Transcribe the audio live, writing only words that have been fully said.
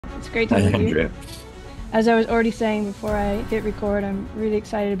It's great to Hi, meet you. Andrea. As I was already saying before I hit record, I'm really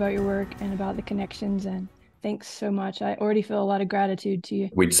excited about your work and about the connections, and thanks so much. I already feel a lot of gratitude to you.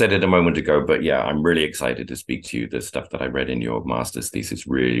 We'd said it a moment ago, but yeah, I'm really excited to speak to you. The stuff that I read in your master's thesis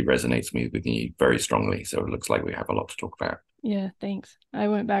really resonates with me very strongly. So it looks like we have a lot to talk about. Yeah, thanks. I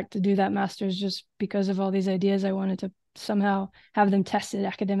went back to do that master's just because of all these ideas. I wanted to somehow have them tested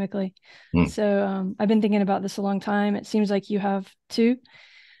academically. Hmm. So I've been thinking about this a long time. It seems like you have too.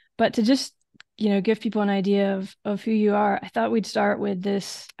 But to just, give people an idea of who you are, I thought we'd start with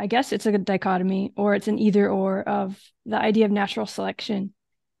this. I guess it's a dichotomy, or it's an either or, of the idea of natural selection.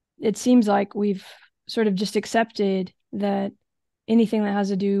 It seems like we've sort of just accepted that anything that has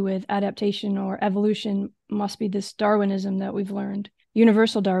to do with adaptation or evolution must be this Darwinism that we've learned,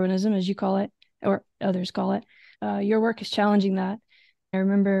 universal Darwinism, as you call it, or others call it. Your work is challenging that. I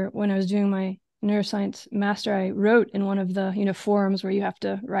remember when I was doing my neuroscience master, I wrote in one of the forums where you have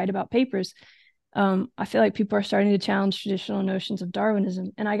to write about papers. I feel like people are starting to challenge traditional notions of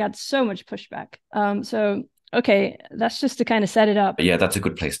Darwinism, and I got so much pushback. So okay, that's just to kind of set it up. Yeah, that's a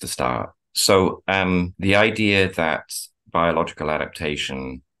good place to start. So the idea that biological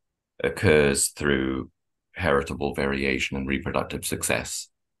adaptation occurs through heritable variation and reproductive success,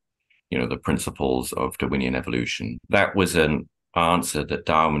 the principles of Darwinian evolution, that was an answer that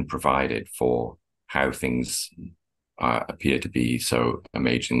Darwin provided for how things appear to be so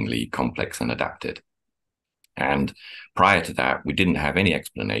amazingly complex and adapted. And prior to that, we didn't have any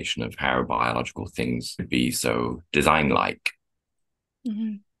explanation of how biological things could be so design-like.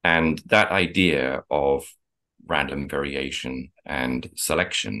 Mm-hmm. And that idea of random variation and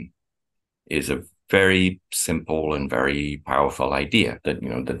selection is a very simple and very powerful idea that,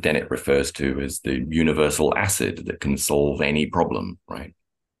 that Dennett refers to as the universal acid that can solve any problem, right?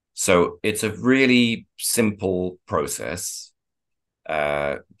 So it's a really simple process.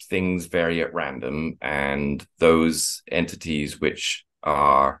 Things vary at random, and those entities which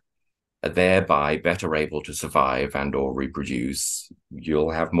are thereby better able to survive and or reproduce, you'll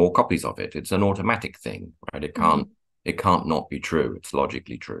have more copies of it. It's an automatic thing, right? Mm-hmm. It can't not be true. It's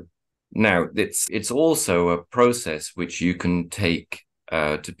logically true. Now, it's also a process which you can take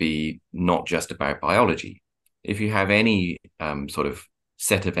to be not just about biology. If you have any sort of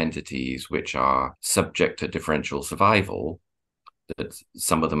set of entities which are subject to differential survival, that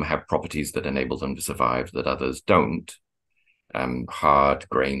some of them have properties that enable them to survive that others don't, hard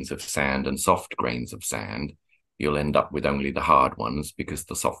grains of sand and soft grains of sand, you'll end up with only the hard ones because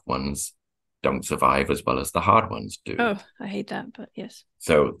the soft ones don't survive as well as the hard ones do. Oh, I hate that, but yes.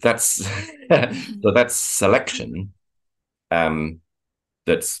 So that's so that's selection,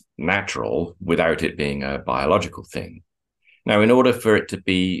 that's natural without it being a biological thing. Now, in order for it to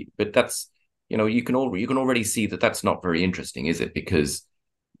be, but that's, you can already see that that's not very interesting, is it? Because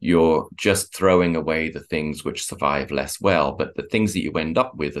you're just throwing away the things which survive less well, but the things that you end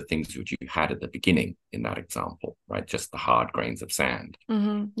up with are things which you had at the beginning in that example, right? Just the hard grains of sand.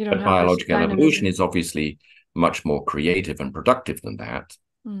 Mm-hmm. You don't But have this biological evolution dynamism. is obviously much more creative and productive than that,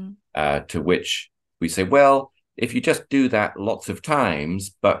 Mm. to which we say, well, if you just do that lots of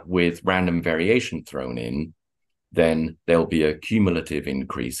times, but with random variation thrown in, then there'll be a cumulative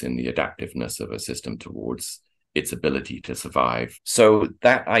increase in the adaptiveness of a system towards its ability to survive. So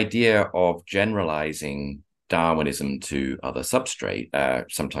that idea of generalizing Darwinism to other substrate,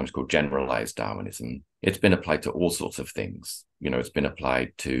 sometimes called generalized Darwinism, it's been applied to all sorts of things. It's been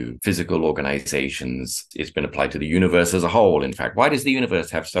applied to physical organizations. It's been applied to the universe as a whole. In fact, why does the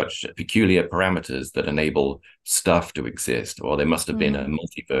universe have such peculiar parameters that enable stuff to exist? Or there must have been a Mm-hmm.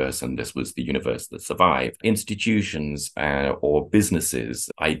 multiverse, and this was the universe that survived. Institutions or businesses,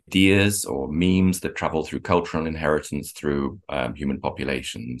 ideas or memes that travel through cultural inheritance through human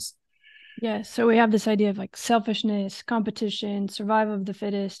populations. Yeah, so we have this idea of like selfishness, competition, survival of the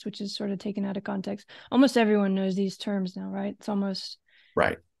fittest, which is sort of taken out of context. Almost everyone knows these terms now, right? It's almost,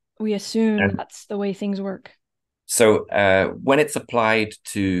 Right. we assume And that's the way things work. so when it's applied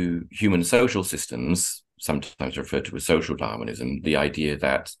to human social systems, sometimes referred to as social Darwinism, the idea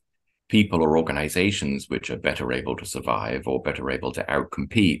that people or organizations which are better able to survive or better able to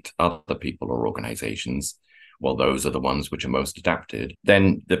outcompete other people or organizations, well, those are the ones which are most adapted,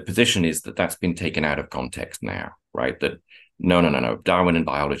 then the position is that that's been taken out of context now, right? That no. Darwin and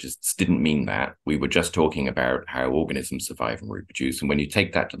biologists didn't mean that. We were just talking about how organisms survive and reproduce. And when you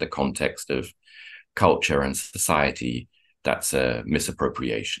take that to the context of culture and society, that's a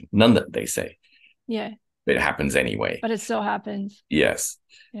misappropriation. None that they say. Yeah, It happens anyway. but it still happens. Yes.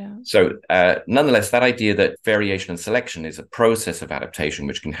 Yeah. So, nonetheless, that idea that variation and selection is a process of adaptation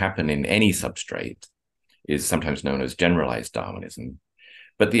which can happen in any substrate is sometimes known as generalized Darwinism.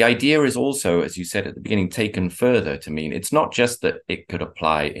 But the idea is also, as you said at the beginning, taken further to mean it's not just that it could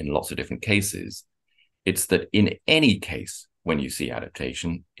apply in lots of different cases. It's that in any case, when you see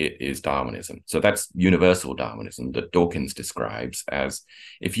adaptation, it is Darwinism. So that's universal Darwinism that Dawkins describes as,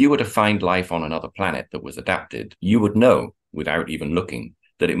 if you were to find life on another planet that was adapted, you would know without even looking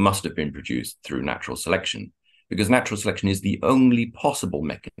that it must have been produced through natural selection, because natural selection is the only possible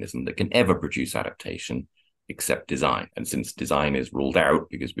mechanism that can ever produce adaptation except design. And since design is ruled out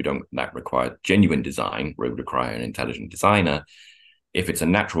because that requires genuine design, we would require an intelligent designer. If it's a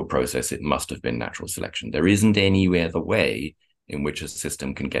natural process, it must have been natural selection. There isn't any other way in which a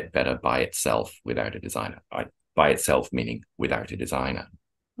system can get better by itself without a designer. By itself meaning without a designer.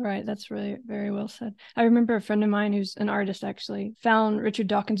 Right. That's really very well said. I remember a friend of mine who's an artist actually found Richard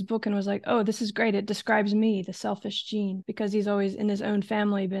Dawkins' book and was like, oh, this is great. It describes me, the selfish gene, because he's always in his own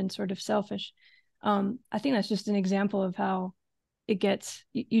family been sort of selfish. I think that's just an example of how it gets,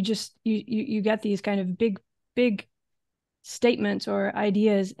 you get these kind of big statements or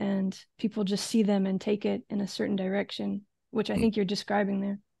ideas, and people just see them and take it in a certain direction, which I think you're describing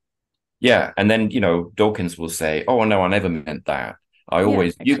there. Yeah. And then, Dawkins will say, oh, no, I never meant that.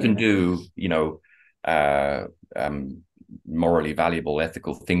 You can do, morally valuable,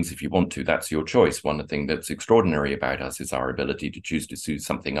 ethical things if you want to. That's your choice. One thing that's extraordinary about us is our ability to choose to do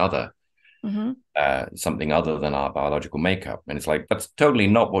something other. Something other than our biological makeup. And it's like, that's totally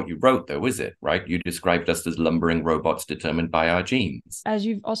not what you wrote, though, is it? Right? You described us as lumbering robots determined by our genes. As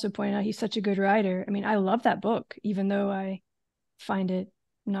you've also pointed out, he's such a good writer. I mean, I love that book, even though I find it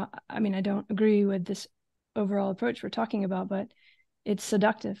not, I mean, I don't agree with this overall approach we're talking about, but it's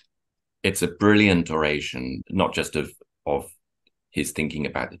seductive. It's a brilliant oration, not just of his thinking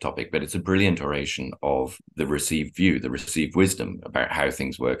about the topic, but it's a brilliant oration of the received view, the received wisdom about how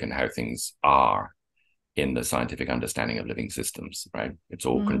things work and how things are in the scientific understanding of living systems, right? It's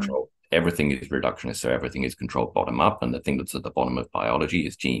all controlled. Everything is reductionist, so everything is controlled bottom up, and the thing that's at the bottom of biology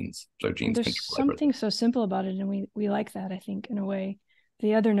is genes. So genes There's something so simple about it, and we like that, I think, in a way.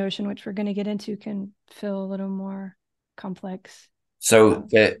 The other notion, which we're going to get into, can feel a little more complex. So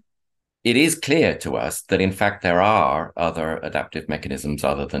it is clear to us that, in fact, there are other adaptive mechanisms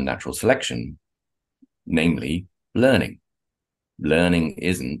other than natural selection, namely learning. Learning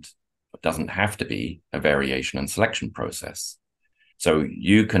doesn't have to be a variation and selection process. So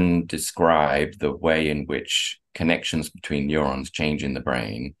you can describe the way in which connections between neurons change in the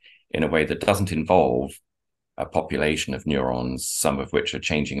brain in a way that doesn't involve a population of neurons, some of which are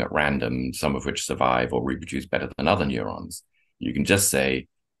changing at random, some of which survive or reproduce better than other neurons. You can just say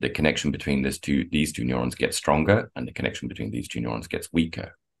the connection between these two neurons gets stronger and the connection between these two neurons gets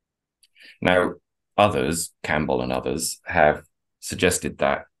weaker. Now, others, Campbell and others, have suggested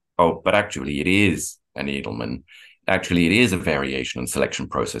that, but actually it is an Edelman. Actually, it is a variation and selection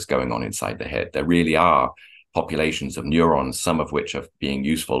process going on inside the head. There really are populations of neurons, some of which are being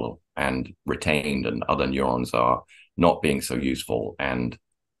useful and retained, and other neurons are not being so useful and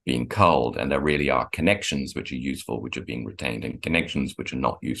being culled. And there really are connections which are useful, which are being retained, and connections which are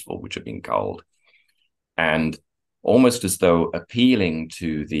not useful, which are being culled. And almost as though appealing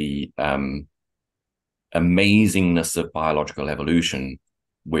to the amazingness of biological evolution,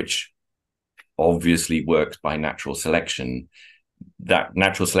 which obviously works by natural selection, that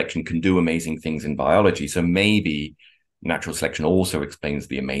natural selection can do amazing things in biology. So maybe natural selection also explains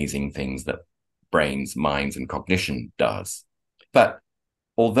the amazing things that brains, minds, and cognition does. But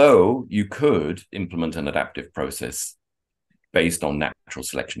although you could implement an adaptive process based on natural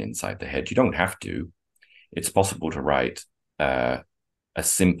selection inside the head, you don't have to. It's possible to write a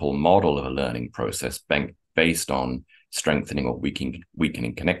simple model of a learning process based on strengthening or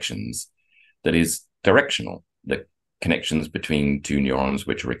weakening connections that is directional. The connections between two neurons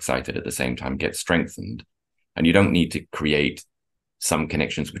which are excited at the same time get strengthened. And you don't need to create some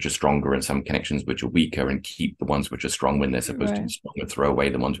connections which are stronger and some connections which are weaker and keep the ones which are strong when they're supposed to be strong and throw away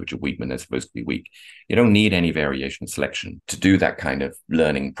the ones which are weak when they're supposed to be weak. You don't need any variation selection to do that kind of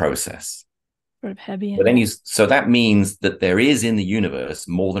learning process. Sort of Hebbian. But then so that means that there is in the universe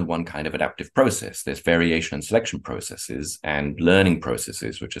more than one kind of adaptive process. There's variation and selection processes and learning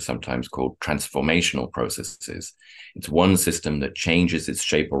processes, which are sometimes called transformational processes. It's one system that changes its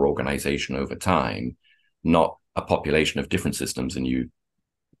shape or organization over time, not a population of different systems and you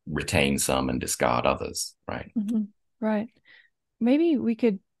retain some and discard others, right? Right. Maybe we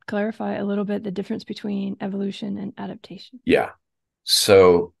could clarify a little bit the difference between evolution and adaptation. Yeah.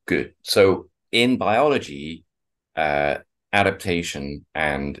 So good. So in biology, adaptation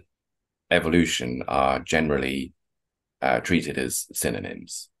and evolution are generally treated as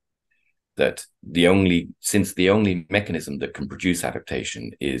synonyms. that since the only mechanism that can produce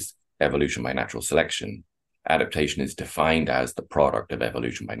adaptation is evolution by natural selection, adaptation is defined as the product of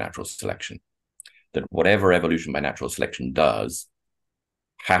evolution by natural selection. That whatever evolution by natural selection does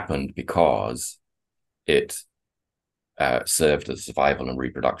happened because it served the survival and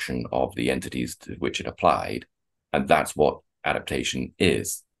reproduction of the entities to which it applied. And that's what adaptation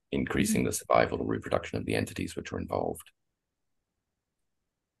is, increasing the survival and reproduction of the entities which are involved.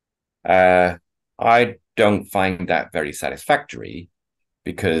 I don't find that very satisfactory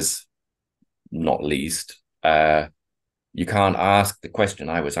because, not least, you can't ask the question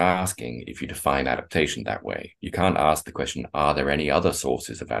I was asking if you define adaptation that way. You can't ask the question, are there any other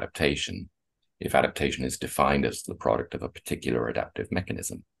sources of adaptation, if adaptation is defined as the product of a particular adaptive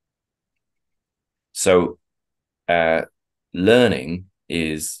mechanism? So learning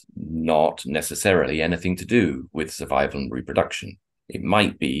is not necessarily anything to do with survival and reproduction. It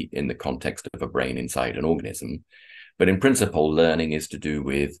might be in the context of a brain inside an organism, but in principle, learning is to do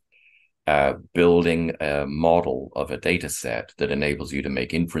with building a model of a data set that enables you to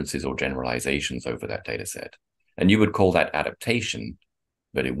make inferences or generalizations over that data set. And you would call that adaptation,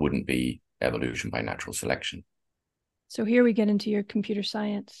 but it wouldn't be evolution by natural selection. So here we get into your computer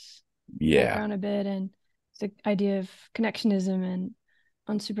science background a bit, and the idea of connectionism and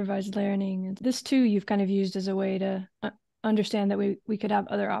unsupervised learning. And this too, you've kind of used as a way to understand that we could have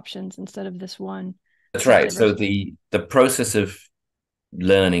other options instead of this one. That's right. So the process of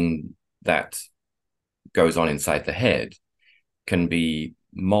learning that goes on inside the head can be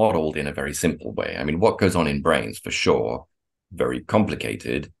modeled in a very simple way. I mean, what goes on in brains, for sure, very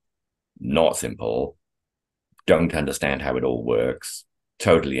complicated, not simple, don't understand how it all works,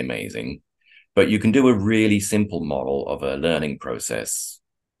 totally amazing. But you can do a really simple model of a learning process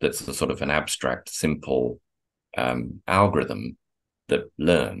that's a sort of an abstract, simple algorithm that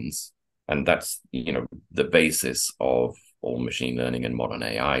learns. And that's, the basis of all machine learning and modern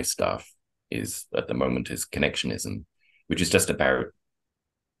AI stuff is, at the moment, is connectionism, which is just about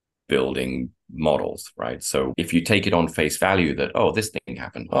building models, right? So if you take it on face value that, oh, this thing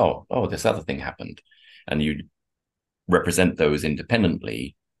happened, oh, this other thing happened, and you represent those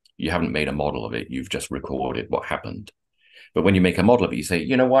independently, you haven't made a model of it, you've just recorded what happened. But when you make a model of it, you say,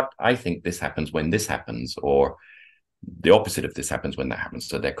 you know what, I think this happens when this happens, or the opposite of this happens when that happens.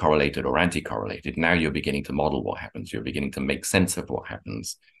 So they're correlated or anti-correlated. Now you're beginning to model what happens. You're beginning to make sense of what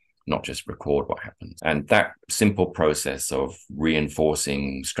happens, not just record what happens. And that simple process of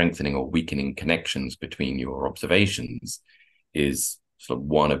reinforcing, strengthening, or weakening connections between your observations is sort of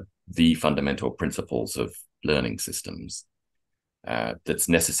one of the fundamental principles of learning systems that's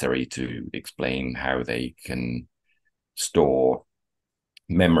necessary to explain how they can store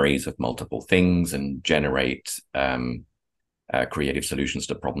memories of multiple things and generate creative solutions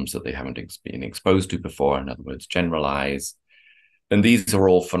to problems that they haven't been exposed to before. In other words, generalize. And these are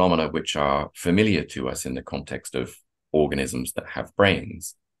all phenomena which are familiar to us in the context of organisms that have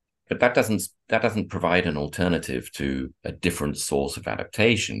brains. But that doesn't provide an alternative to a different source of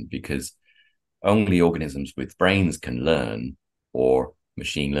adaptation, because only organisms with brains can learn, or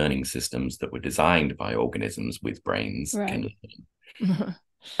machine learning systems that were designed by organisms with brains can learn.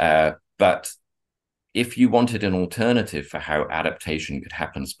 But if you wanted an alternative for how adaptation could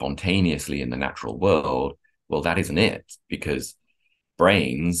happen spontaneously in the natural world, well, that isn't it, because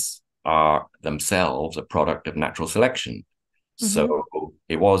brains are themselves a product of natural selection. So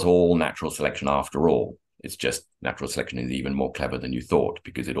it was all natural selection after all. It's just natural selection is even more clever than you thought,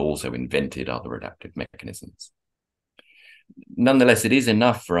 because it also invented other adaptive mechanisms. Nonetheless, it is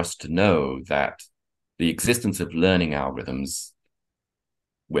enough for us to know that the existence of learning algorithms,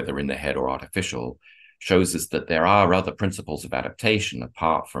 whether in the head or artificial, shows us that there are other principles of adaptation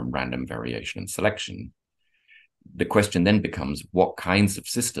apart from random variation and selection. The question then becomes, what kinds of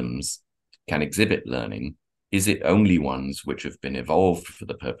systems can exhibit learning? Is it only ones which have been evolved for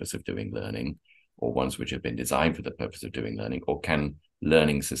the purpose of doing learning, or ones which have been designed for the purpose of doing learning, or can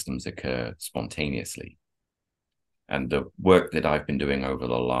learning systems occur spontaneously? And the work that I've been doing over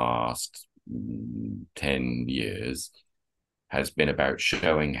the last 10 years has been about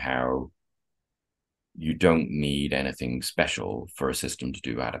showing how you don't need anything special for a system to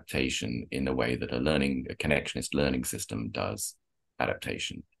do adaptation in the way that a connectionist learning system does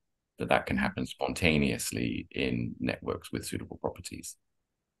adaptation, that can happen spontaneously in networks with suitable properties.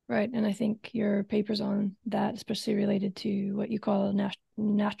 Right. And I think your papers on that, especially related to what you call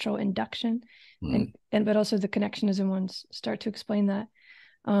natural induction, but also the connectionism ones, start to explain that.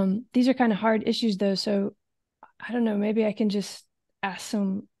 These are kind of hard issues, though. So I don't know, maybe I can just ask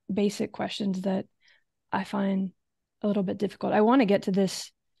some basic questions that I find a little bit difficult. I want to get to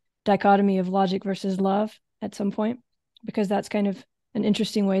this dichotomy of logic versus love at some point, because that's kind of an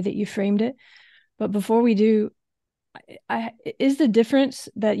interesting way that you framed it. But before we do, is the difference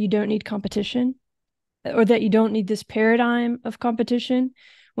that you don't need competition, or that you don't need this paradigm of competition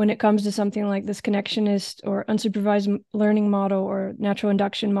when it comes to something like this connectionist or unsupervised learning model or natural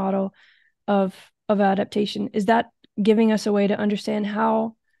induction model of adaptation? Is that giving us a way to understand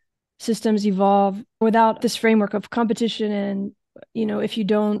how systems evolve without this framework of competition and, if you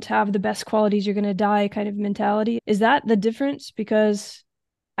don't have the best qualities, you're going to die kind of mentality? Is that the difference? Because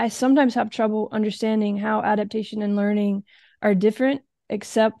I sometimes have trouble understanding how adaptation and learning are different,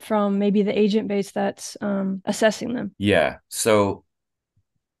 except from maybe the agent base that's assessing them. Yeah. So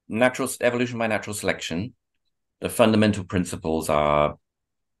natural evolution by natural selection, the fundamental principles are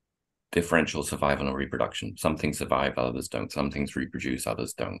differential survival and reproduction. Some things survive, others don't. Some things reproduce,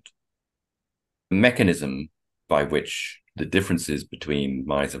 others don't. The mechanism by which the differences between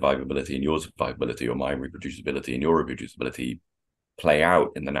my survivability and your survivability, or my reproducibility and your reproducibility, play out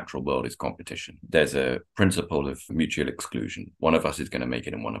in the natural world is competition. There's a principle of mutual exclusion. One of us is going to make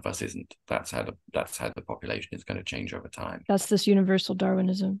it and one of us isn't. That's how the population is going to change over time. That's this universal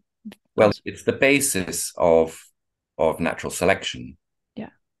Darwinism. Well, it's the basis of natural selection. Yeah.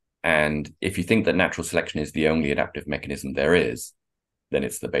 And if you think that natural selection is the only adaptive mechanism there is, then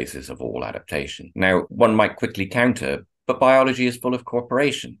it's the basis of all adaptation. Now, one might quickly counter, but biology is full of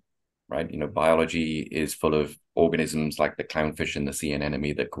cooperation, right? Biology is full of organisms like the clownfish and the sea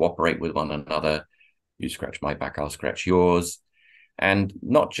anemone that cooperate with one another. You scratch my back, I'll scratch yours. And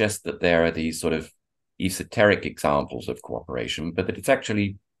not just that there are these sort of esoteric examples of cooperation, but that it's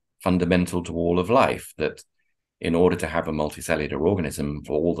actually fundamental to all of life, that in order to have a multicellular organism,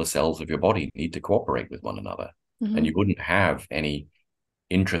 all the cells of your body need to cooperate with one another. Mm-hmm. And you wouldn't have any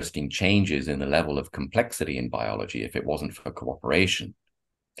interesting changes in the level of complexity in biology if it wasn't for cooperation.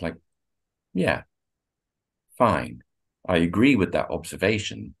 It's like, yeah, fine. I agree with that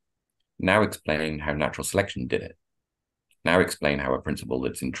observation. Now explain how natural selection did it. Now explain how a principle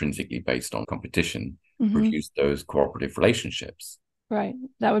that's intrinsically based on competition produced those cooperative relationships. Right.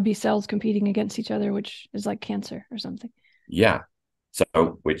 That would be cells competing against each other, which is like cancer or something. Yeah.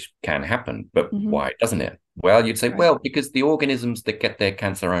 So, which can happen, but why doesn't it? Well, you'd say, well, because the organisms that get their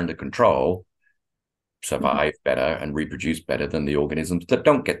cancer under control survive better and reproduce better than the organisms that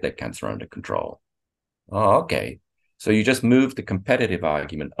don't get their cancer under control. Oh, okay. So you just move the competitive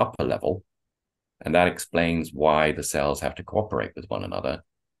argument up a level, and that explains why the cells have to cooperate with one another.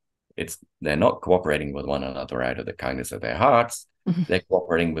 They're not cooperating with one another out of the kindness of their hearts. They're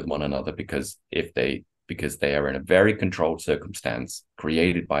cooperating with one another because they are in a very controlled circumstance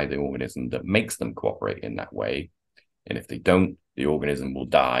created by the organism that makes them cooperate in that way. And if they don't, the organism will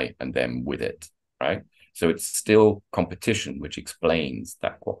die and them with it, right? So it's still competition, which explains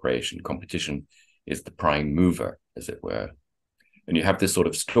that cooperation. Competition is the prime mover, as it were. And you have this sort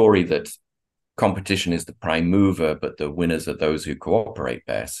of story that competition is the prime mover, but the winners are those who cooperate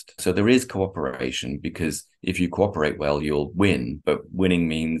best. So there is cooperation, because if you cooperate well, you'll win. But winning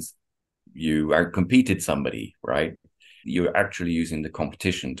means you outcompeted somebody, right? You're actually using the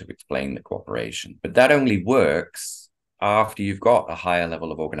competition to explain the cooperation. But that only works after you've got a higher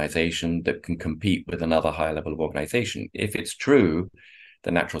level of organization that can compete with another higher level of organization. If it's true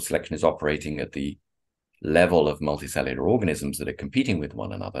that natural selection is operating at the level of multicellular organisms that are competing with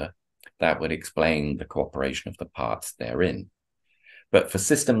one another, that would explain the cooperation of the parts therein. But for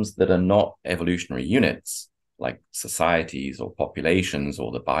systems that are not evolutionary units, like societies or populations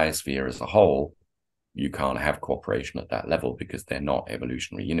or the biosphere as a whole, you can't have cooperation at that level because they're not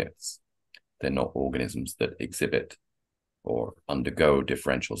evolutionary units. They're not organisms that exhibit or undergo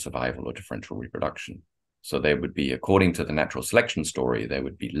differential survival or differential reproduction. So there would be, according to the natural selection story, there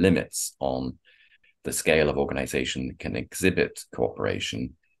would be limits on the scale of organization that can exhibit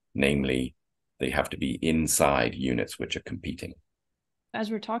cooperation. Namely, they have to be inside units which are competing. As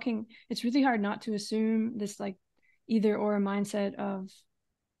we're talking, it's really hard not to assume this like either or mindset of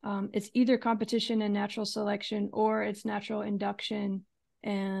it's either competition and natural selection, or it's natural induction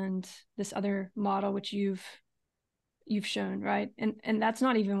and this other model which you've shown, right? And that's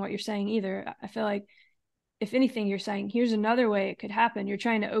not even what you're saying either. I feel like, if anything, you're saying here's another way it could happen. You're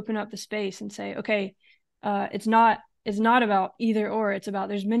trying to open up the space and say, okay, it's not about either or. It's about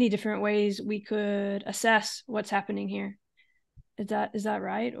there's many different ways we could assess what's happening here. Is that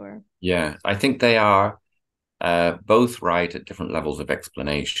right? Or yeah, I think they are both right at different levels of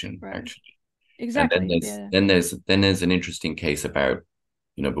explanation, actually. Exactly. And then there's an interesting case about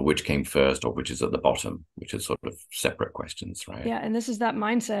but which came first or which is at the bottom, which are sort of separate questions, right? Yeah, and this is that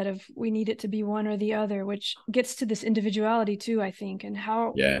mindset of we need it to be one or the other, which gets to this individuality too, I think, and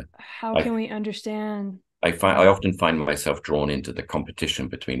how can we understand? I often find myself drawn into the competition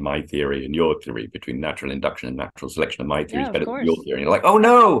between my theory and your theory, between natural induction and natural selection. And my theory is better than your theory. And you're like, oh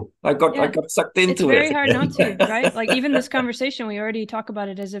no, I got sucked into it. It's very hard not to, right? Like even this conversation, we already talk about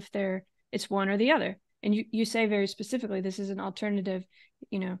it as if it's one or the other. And you say very specifically, this is an alternative.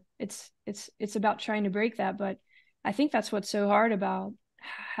 It's about trying to break that. But I think that's what's so hard about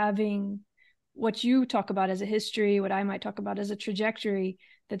having what you talk about as a history, what I might talk about as a trajectory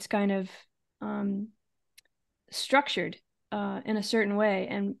that's kind of structured in a certain way,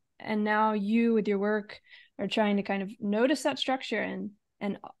 and now you with your work are trying to kind of notice that structure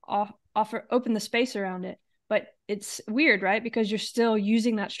and open the space around it. But it's weird, right? Because you're still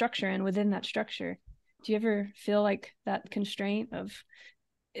using that structure, and within that structure, do you ever feel like that constraint of,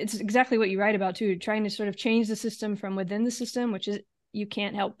 it's exactly what you write about too, trying to sort of change the system from within the system, which is you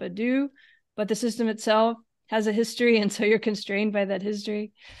can't help but do, but the system itself has a history, and so you're constrained by that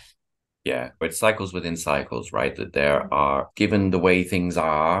history. Yeah, it's cycles within cycles, right? That there are, given the way things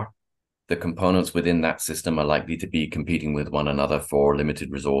are, the components within that system are likely to be competing with one another for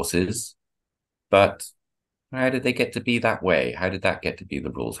limited resources. But how did they get to be that way? How did that get to be the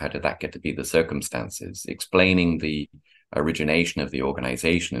rules? How did that get to be the circumstances? Explaining the origination of the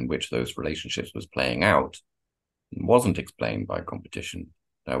organization in which those relationships was playing out wasn't explained by competition.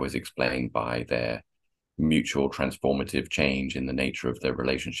 That was explained by their mutual transformative change in the nature of the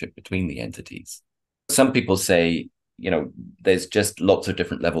relationship between the entities. Some people say, there's just lots of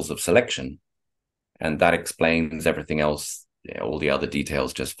different levels of selection, and that explains everything else. All the other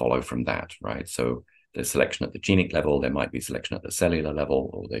details just follow from that, right? So there's selection at the genic level, there might be selection at the cellular level,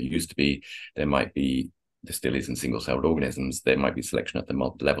 or there used to be, there still is in single-celled organisms, there might be selection at the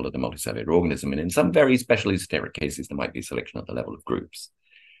level of the multicellular organism, and in some very special esoteric cases, there might be selection at the level of groups.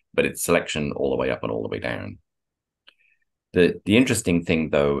 But it's selection all the way up and all the way down. The interesting thing,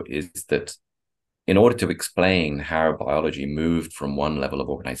 though, is that in order to explain how biology moved from one level of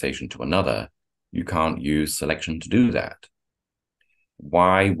organization to another, you can't use selection to do that.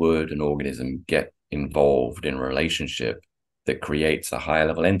 Why would an organism get involved in a relationship that creates a higher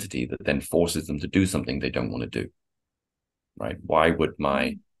level entity that then forces them to do something they don't want to do? Right? Why would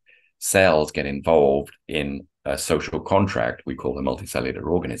my cells get involved in a social contract we call a multicellular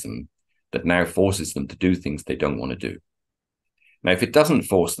organism that now forces them to do things they don't want to do? Now, if it doesn't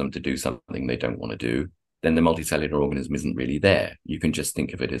force them to do something they don't want to do, then the multicellular organism isn't really there. You can just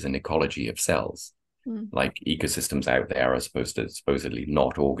think of it as an ecology of cells. Like ecosystems out there are supposedly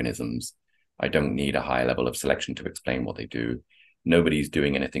not organisms. I don't need a high level of selection to explain what they do. Nobody's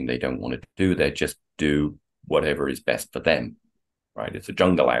doing anything they don't want to do. They just do whatever is best for them, right? It's a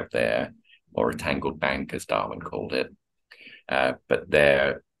jungle out there, or a tangled bank, as Darwin called it. But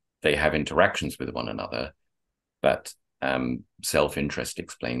they have interactions with one another, but self-interest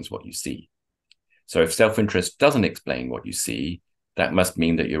explains what you see. So if self-interest doesn't explain what you see, that must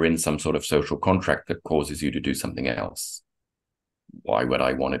mean that you're in some sort of social contract that causes you to do something else. Why would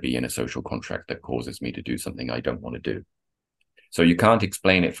I want to be in a social contract that causes me to do something I don't want to do? So you can't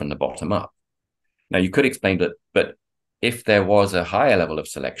explain it from the bottom up. Now, you could explain that, but if there was a higher level of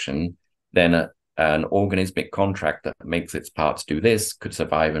selection, then an organismic contract that makes its parts do this could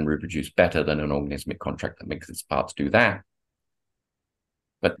survive and reproduce better than an organismic contract that makes its parts do that.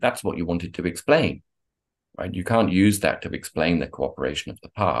 But that's what you wanted to explain, right? You can't use that to explain the cooperation of the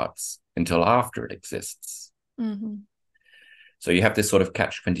parts until after it exists. So you have this sort of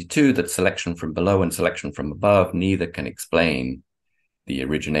catch-22 that selection from below and selection from above neither can explain the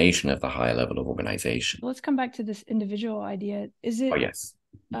origination of the higher level of organization. Let's come back to this individual idea. Is it? Oh, yes.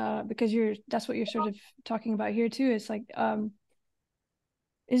 Because that's what you're sort of talking about here too. It's like,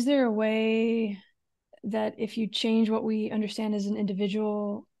 is there a way that if you change what we understand as an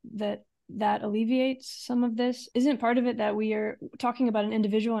individual, that alleviates some of this? Isn't part of it that we are talking about an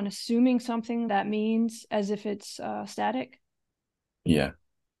individual and assuming something that means as if it's static? Yeah.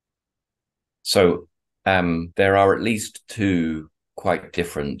 So there are at least two quite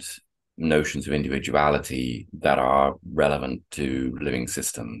different notions of individuality that are relevant to living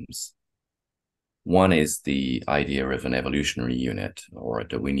systems. One is the idea of an evolutionary unit or a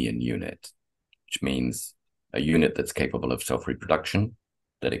Darwinian unit, which means a unit that's capable of self-reproduction,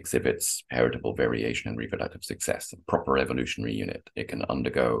 that exhibits heritable variation and reproductive success, a proper evolutionary unit. It can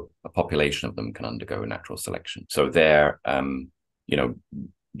undergo, a population of them can undergo natural selection. So they're,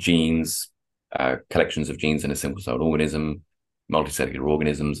 genes, collections of genes in a single-celled organism, multicellular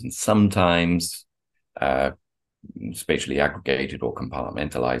organisms, and sometimes spatially aggregated or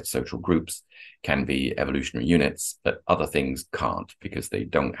compartmentalized social groups can be evolutionary units, but other things can't because they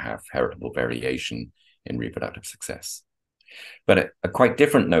don't have heritable variation in reproductive success. But a quite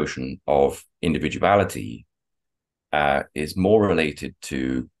different notion of individuality is more related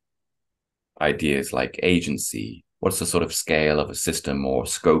to ideas like agency. What's the sort of scale of a system or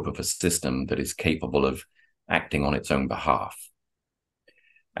scope of a system that is capable of acting on its own behalf?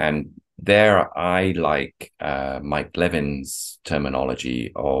 And there I like Mike Levin's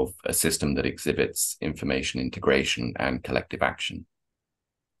terminology of a system that exhibits information integration and collective action.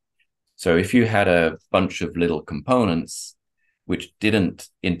 So if you had a bunch of little components which didn't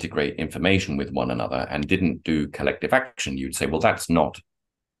integrate information with one another and didn't do collective action, you'd say, well, that's not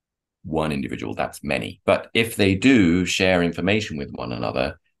one individual, that's many. But if they do share information with one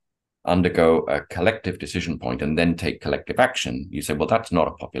another, undergo a collective decision point, and then take collective action, you say, well, that's not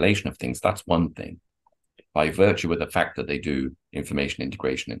a population of things, that's one thing. By virtue of the fact that they do information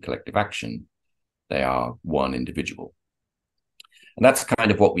integration and collective action, they are one individual. And that's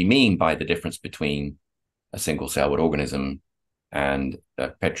kind of what we mean by the difference between a single-celled organism and a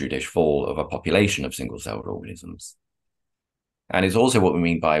petri dish full of a population of single-celled organisms. And it's also what we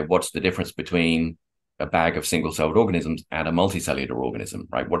mean by what's the difference between a bag of single-celled organisms and a multicellular organism,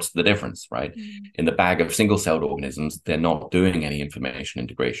 right? What's the difference, right? In the bag of single-celled organisms, they're not doing any information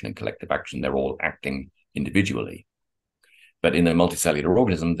integration and collective action. They're all acting individually. But in the multicellular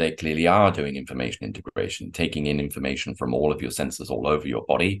organism, they clearly are doing information integration, taking in information from all of your senses all over your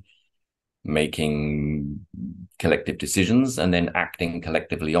body, making collective decisions, and then acting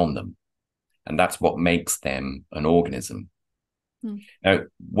collectively on them. And that's what makes them an organism. Now,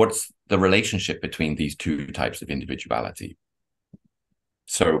 what's the relationship between these two types of individuality?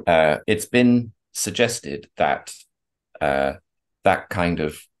 So it's been suggested that that kind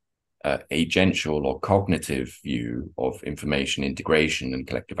of agential or cognitive view of information integration and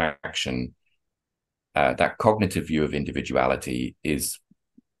collective action, that cognitive view of individuality is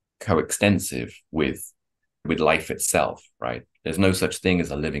coextensive with life itself, right? There's no such thing as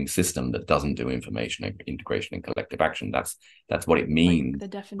a living system that doesn't do information integration and collective action. That's what it means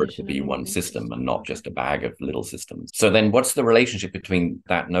for it to be one system and not just a bag of little systems. So then what's the relationship between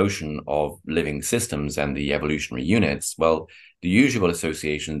that notion of living systems and the evolutionary units? Well, the usual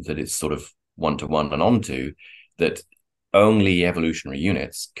associations that it's sort of one-to-one and onto, that only evolutionary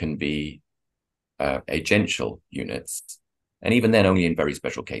units can be agential units, and even then only in very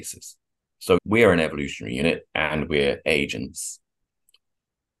special cases. So we're an evolutionary unit and we're agents.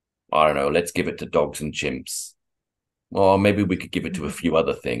 I don't know, let's give it to dogs and chimps. Or maybe we could give it to a few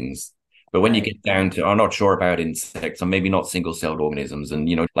other things. But when you get down to, I'm not sure about insects, or maybe not single-celled organisms. And,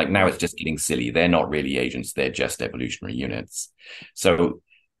 like now it's just getting silly. They're not really agents. They're just evolutionary units. So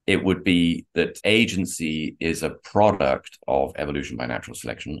it would be that agency is a product of evolution by natural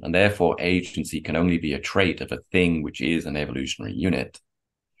selection. And therefore agency can only be a trait of a thing which is an evolutionary unit.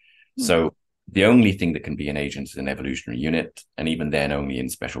 So the only thing that can be an agent is an evolutionary unit, and even then only in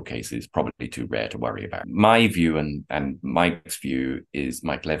special cases, probably too rare to worry about. My view and Mike's view is,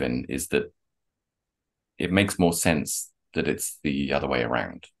 Mike Levin, is that it makes more sense that it's the other way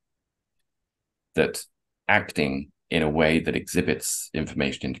around. That acting in a way that exhibits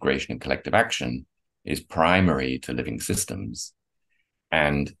information integration and collective action is primary to living systems.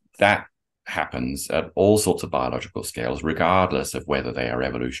 And that happens at all sorts of biological scales, regardless of whether they are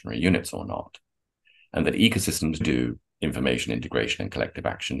evolutionary units or not. And that ecosystems do information integration and collective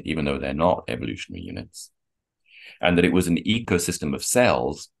action, even though they're not evolutionary units. And that it was an ecosystem of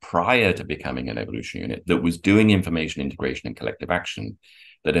cells prior to becoming an evolutionary unit that was doing information integration and collective action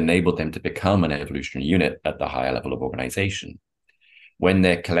that enabled them to become an evolutionary unit at the higher level of organization. When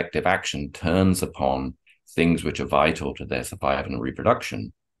their collective action turns upon things which are vital to their survival and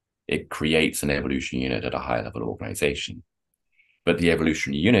reproduction, it creates an evolutionary unit at a higher level of organization. But the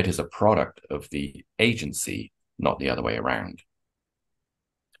evolutionary unit is a product of the agency, not the other way around.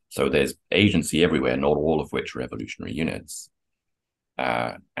 So there's agency everywhere, not all of which are evolutionary units.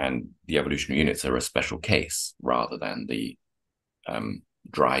 And the evolutionary units are a special case rather than the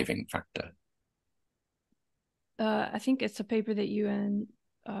driving factor. I think it's a paper that you and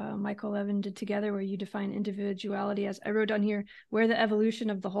Michael Levin did together where you define individuality as, I wrote down here, where the evolution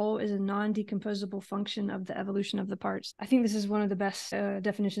of the whole is a non-decomposable function of the evolution of the parts. I think this is one of the best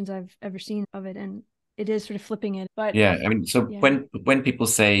definitions I've ever seen of it, and it is sort of flipping it. But yeah, I mean, so when people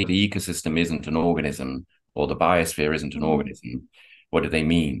say the ecosystem isn't an organism or the biosphere isn't an organism, what do they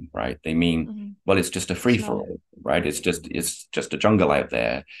mean, right? They mean, well, it's just a free-for-all, right? It's just a jungle out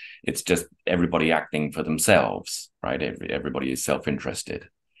there. It's just everybody acting for themselves, right? Everybody is self-interested.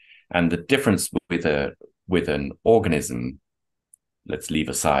 And the difference with a with an organism, let's leave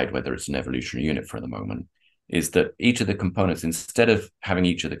aside whether it's an evolutionary unit for the moment, is that each of the components, instead of having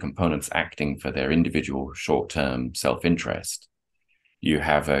each of the components acting for their individual short-term self-interest, you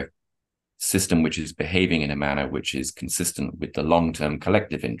have a system which is behaving in a manner which is consistent with the long-term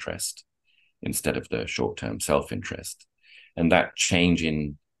collective interest instead of the short-term self-interest. And that change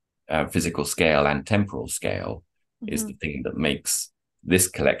in physical scale and temporal scale is the thing that makes this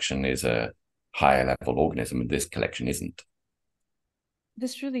collection is a higher level organism and this collection isn't.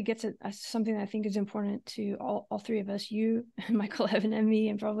 This really gets at something that I think is important to all three of us, you, Michael, Evan, and me,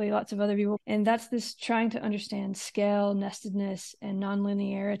 and probably lots of other people. And that's this trying to understand scale, nestedness, and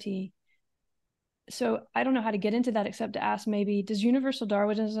nonlinearity. So I don't know how to get into that except to ask, maybe, does universal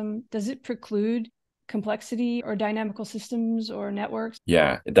Darwinism, does it preclude complexity or dynamical systems or networks?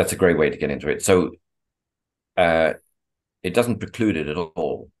 Yeah, that's a great way to get into it. So it doesn't preclude it at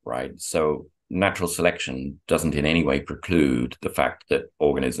all, right? So natural selection doesn't in any way preclude the fact that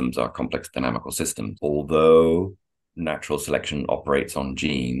organisms are complex dynamical systems. Although natural selection operates on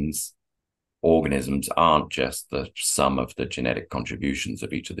genes, organisms aren't just the sum of the genetic contributions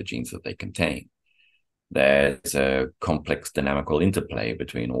of each of the genes that they contain. There's a complex dynamical interplay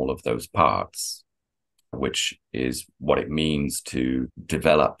between all of those parts, which is what it means to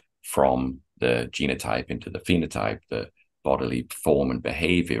develop from the genotype into the phenotype, the bodily form and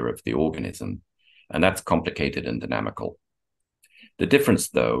behavior of the organism. And that's complicated and dynamical. The difference,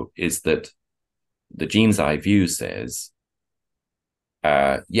 though, is that the gene's eye view says,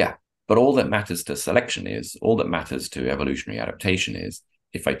 but all that matters to selection is, all that matters to evolutionary adaptation is,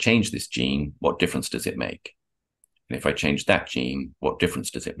 if I change this gene, what difference does it make? And if I change that gene, what difference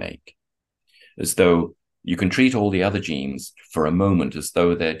does it make? As though you can treat all the other genes for a moment as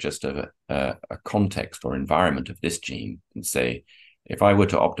though they're just a context or environment of this gene, and say, if I were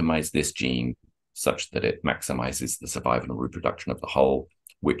to optimize this gene such that it maximizes the survival and reproduction of the whole,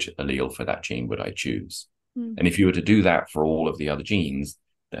 which allele for that gene would I choose? And if you were to do that for all of the other genes,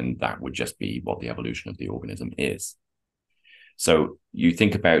 then that would just be what the evolution of the organism is. So you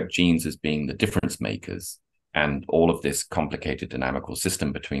think about genes as being the difference makers, and all of this complicated dynamical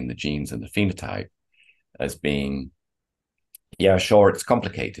system between the genes and the phenotype as being, yeah, sure, it's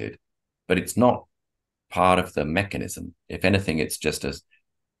complicated, but it's not part of the mechanism. If anything, it's just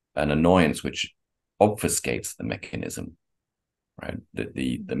an annoyance which obfuscates the mechanism, right?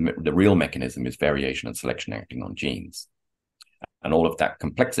 The real mechanism is variation and selection acting on genes. And all of that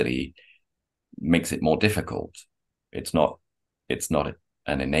complexity makes it more difficult. It's not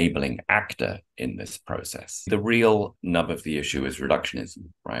an enabling actor in this process. The real nub of the issue is reductionism,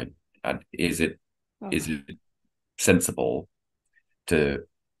 right? And is it sensible to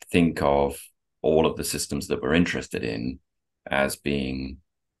think of all of the systems that we're interested in as being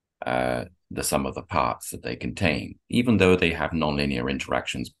the sum of the parts that they contain, even though they have nonlinear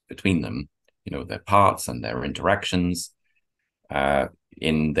interactions between them? You know, their parts and their interactions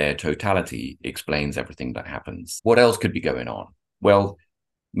in their totality explains everything that happens. What else could be going on? Well,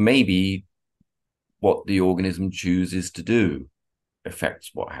 maybe what the organism chooses to do affects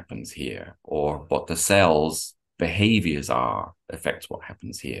what happens here, or what the cell's behaviors are affects what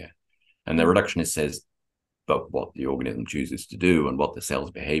happens here. And the reductionist says, but what the organism chooses to do and what the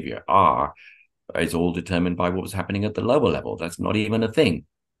cell's behavior are is all determined by what was happening at the lower level. That's not even a thing.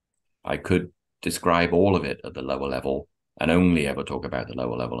 I could describe all of it at the lower level and only ever talk about the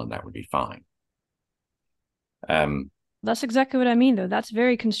lower level, and that would be fine. That's exactly what I mean, though. That's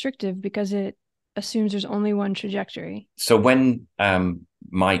very constrictive because it assumes there's only one trajectory. So when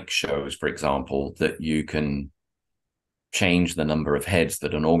Mike shows, for example, that you can change the number of heads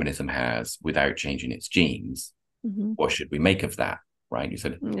that an organism has without changing its genes, what should we make of that, right? You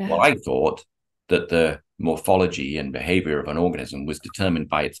said, well, I thought that the morphology and behavior of an organism was determined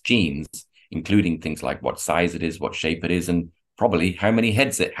by its genes, including things like what size it is, what shape it is, and probably how many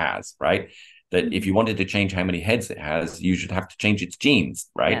heads it has, right? That if you wanted to change how many heads it has, you should have to change its genes,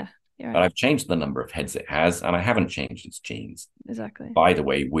 right? Yeah, right. But I've changed the number of heads it has, and I haven't changed its genes. Exactly. By the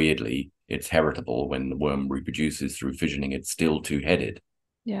way, weirdly, it's heritable. When the worm reproduces through fissioning, it's still two-headed.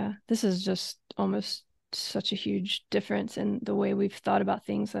 Yeah, this is just almost such a huge difference in the way we've thought about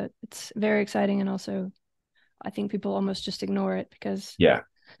things that it's very exciting, and also I think people almost just ignore it because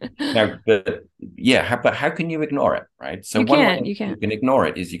Now, but how can you ignore it, right? So you way you can ignore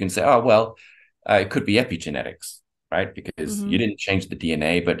it is you can say, oh, well, it could be epigenetics, right? Because you didn't change the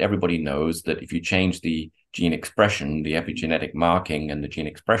DNA, but everybody knows that if you change the gene expression, the epigenetic marking and the gene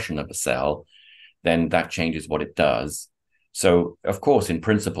expression of a cell, then that changes what it does. So, of course, in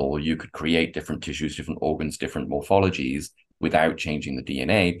principle, you could create different tissues, different organs, different morphologies without changing the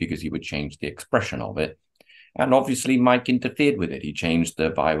DNA, because you would change the expression of it. And obviously, Mike interfered with it. He changed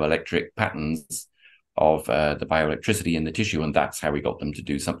the bioelectric patterns of the bioelectricity in the tissue, and that's how we got them to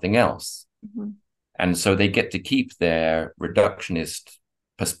do something else. Mm-hmm. And so they get to keep their reductionist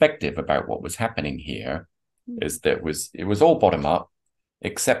perspective about what was happening here, is that it was all bottom up,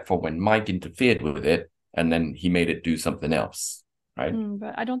 except for when Mike interfered with it, and then he made it do something else, right?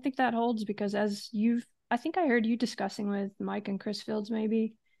 But I don't think that holds, because I think I heard you discussing with Mike and Chris Fields,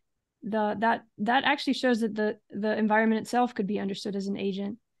 maybe that actually shows that the environment itself could be understood as an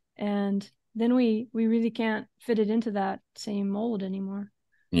agent, and then we really can't fit it into that same mold anymore.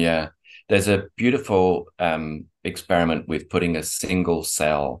 Yeah, there's a beautiful experiment with putting a single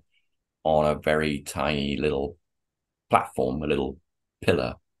cell on a very tiny little platform, a little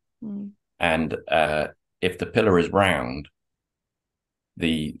pillar. And if the pillar is round,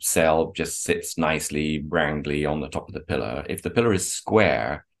 the cell just sits nicely, roundly on the top of the pillar. If the pillar is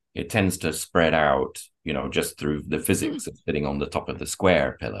square, it tends to spread out, just through the physics of sitting on the top of the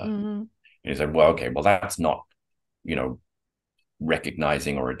square pillar. And you say, well, okay, well, that's not,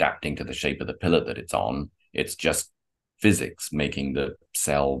 recognizing or adapting to the shape of the pillar that it's on. It's just physics making the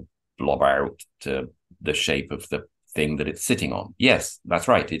cell blob out to the shape of the thing that it's sitting on. Yes, that's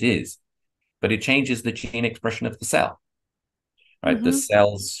right, it is. But it changes the gene expression of the cell. Right? The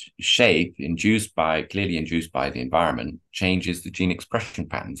cell's shape, clearly induced by the environment, changes the gene expression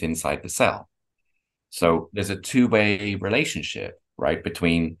patterns inside the cell. So there's a two-way relationship, right,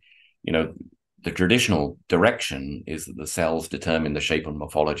 between, the traditional direction is that the cells determine the shape and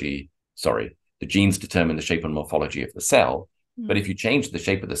morphology. Sorry, the genes determine the shape and morphology of the cell. But if you change the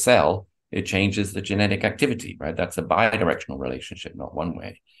shape of the cell, it changes the genetic activity, right? That's a bidirectional relationship, not one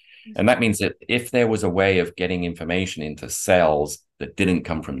way. And that means that if there was a way of getting information into cells that didn't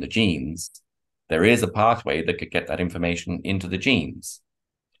come from the genes, there is a pathway that could get that information into the genes,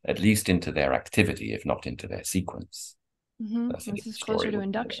 at least into their activity, if not into their sequence. This is closer to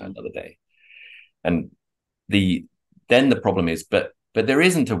induction. Another day. And then the problem is, but there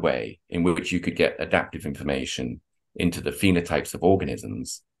isn't a way in which you could get adaptive information into the phenotypes of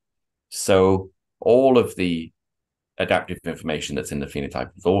organisms. So all of the adaptive information that's in the phenotype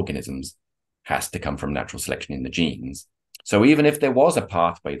of organisms has to come from natural selection in the genes. So even if there was a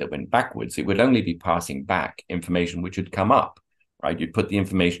pathway that went backwards, it would only be passing back information which would come up, right? You'd put the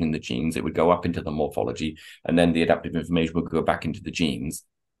information in the genes, it would go up into the morphology, and then the adaptive information would go back into the genes.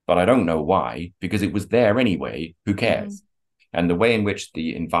 But I don't know why, because it was there anyway. Who cares? And the way in which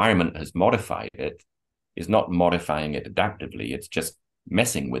the environment has modified it is not modifying it adaptively. It's just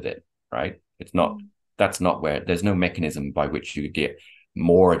messing with it, right? It's not, that's not where, there's no mechanism by which you get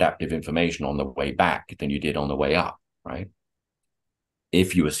more adaptive information on the way back than you did on the way up, right?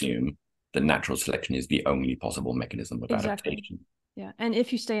 If you assume that natural selection is the only possible mechanism of adaptation. Yeah. And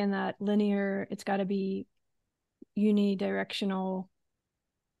if you stay in that linear, it's got to be unidirectional,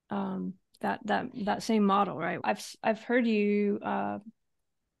 that same model, right? I've heard you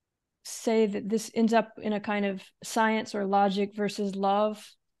say that this ends up in a kind of science or logic versus love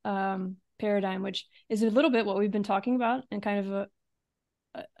paradigm, which is a little bit what we've been talking about in kind of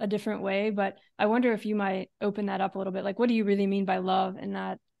a different way. But I wonder if you might open that up a little bit. Like, what do you really mean by love in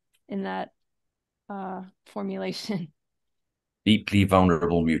that formulation? Deeply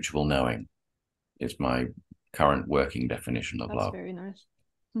vulnerable mutual knowing is my current working definition of love. That's very nice.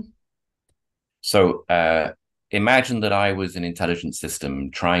 So imagine that I was an intelligent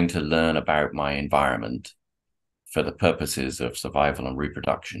system trying to learn about my environment for the purposes of survival and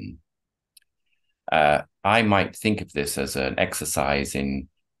reproduction. I might think of this as an exercise in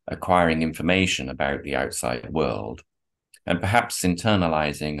acquiring information about the outside world and perhaps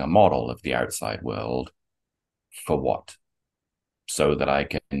internalizing a model of the outside world. For what? So that I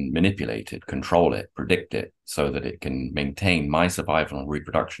can manipulate it, control it, predict it, so that it can maintain my survival and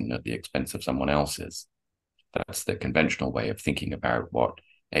reproduction at the expense of someone else's. That's the conventional way of thinking about what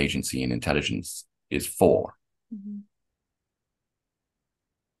agency and intelligence is for.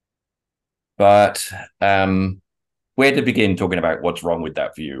 But where to begin talking about what's wrong with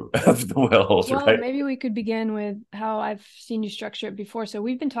that view of the world? Well, right? Maybe we could begin with how I've seen you structure it before. So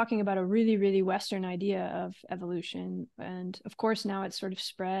we've been talking about a really, really Western idea of evolution. And of course, now it's sort of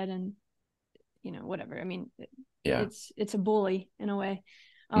spread and, whatever. I mean, it's a bully in a way.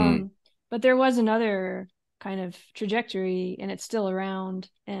 But there was another kind of trajectory and it's still around.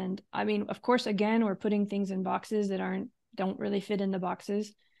 And I mean, of course, again, we're putting things in boxes that don't really fit in the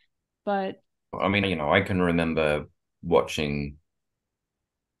boxes. But I mean, I can remember watching,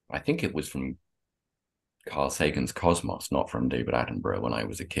 I think it was from Carl Sagan's Cosmos, not from David Attenborough, when I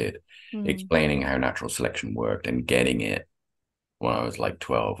was a kid, explaining how natural selection worked and getting it when I was like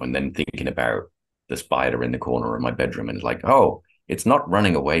 12, and then thinking about the spider in the corner of my bedroom, and it's like, oh, it's not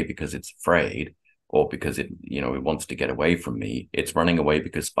running away because it's afraid or because it wants to get away from me. It's running away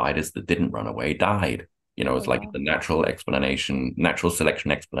because spiders that didn't run away died. It's like the natural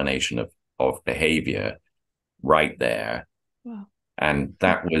selection explanation of behavior right there. Wow. And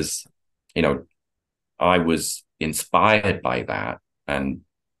that was, I was inspired by that and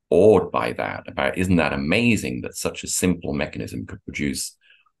awed by that. About, isn't that amazing that such a simple mechanism could produce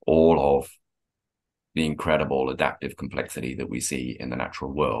all of the incredible adaptive complexity that we see in the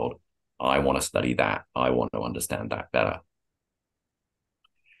natural world? I want to study that. I want to understand that better.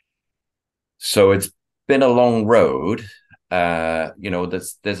 So it's been a long road. There's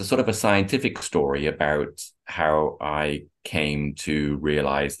a sort of a scientific story about how I came to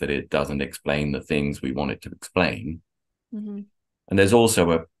realize that it doesn't explain the things we want it to explain. Mm-hmm. And there's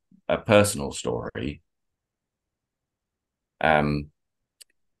also a personal story.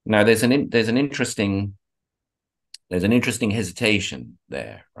 Now there's an interesting hesitation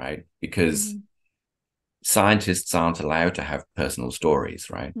there, right? Because scientists aren't allowed to have personal stories,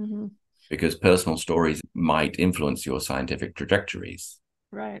 right? Mm-hmm. Because personal stories might influence your scientific trajectories.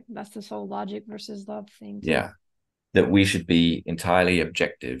 Right. That's this whole logic versus love thing, too. Yeah. That we should be entirely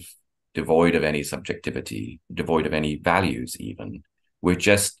objective, devoid of any subjectivity, devoid of any values even. We're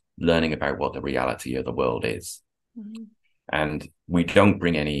just learning about what the reality of the world is. Mm-hmm. And we don't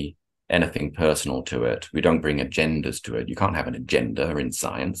bring anything personal to it. We don't bring agendas to it. You can't have an agenda in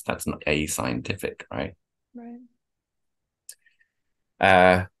science. That's not ascientific, right? Right.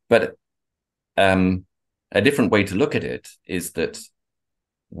 But a different way to look at it is that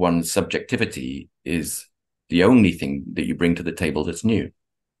one's subjectivity is the only thing that you bring to the table that's new,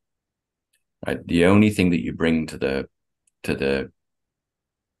 right? The only thing that you bring to the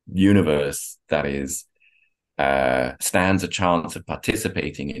universe that is stands a chance of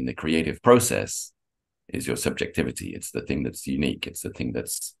participating in the creative process is your subjectivity. It's the thing that's unique. It's the thing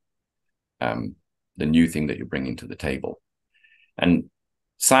that's the new thing that you're bringing to the table. And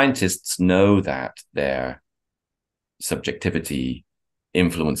scientists know that their subjectivity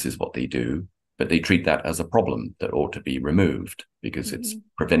influences what they do, but they treat that as a problem that ought to be removed because it's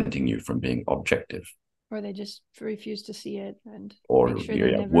preventing you from being objective. Or they just refuse to see it and or make sure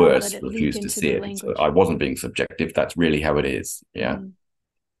they never worse, let it refuse leak to into see the it. language. So I wasn't being subjective. That's really how it is. Yeah.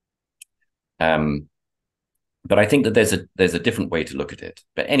 But I think that there's a different way to look at it.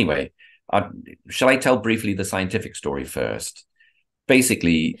 But anyway, shall I tell briefly the scientific story first?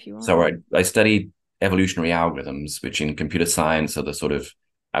 Basically, so I studied evolutionary algorithms, which in computer science are the sort of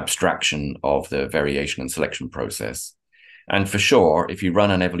abstraction of the variation and selection process. And for sure, if you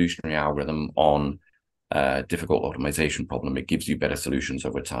run an evolutionary algorithm on a difficult optimization problem, it gives you better solutions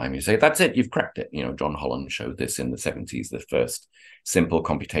over time. You say, that's it, you've cracked it. John Holland showed this in the 70s, the first simple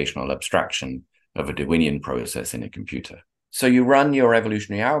computational abstraction of a Darwinian process in a computer. So you run your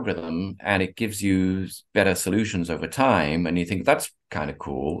evolutionary algorithm and it gives you better solutions over time. And you think, that's kind of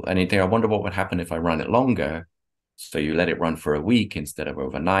cool. And you think, I wonder what would happen if I run it longer. So you let it run for a week instead of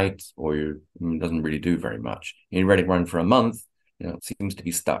overnight, or it doesn't really do very much. You let it run for a month, it seems to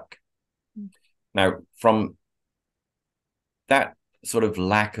be stuck. Now, from that sort of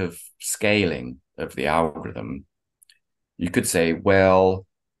lack of scaling of the algorithm, you could say, well,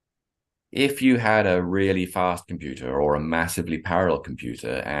 if you had a really fast computer or a massively parallel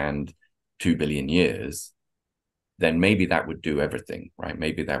computer and 2 billion years, then maybe that would do everything, right?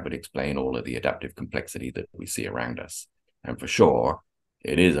 Maybe that would explain all of the adaptive complexity that we see around us. And for sure,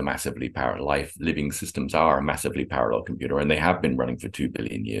 it is a massively parallel, living systems are a massively parallel computer, and they have been running for 2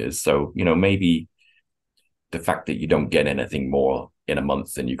 billion years. So, maybe the fact that you don't get anything more in a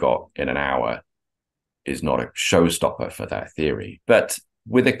month than you got in an hour is not a showstopper for that theory. But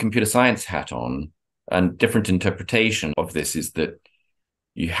with a computer science hat on, and different interpretation of this is that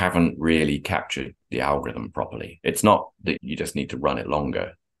you haven't really captured the algorithm properly. It's not that you just need to run it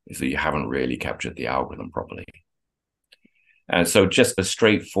longer, it's that you haven't really captured the algorithm properly. And so just a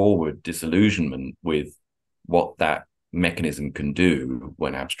straightforward disillusionment with what that mechanism can do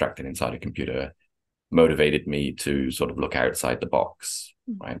when abstracted inside a computer motivated me to sort of look outside the box,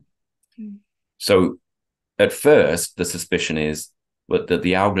 right? So at first, the suspicion is that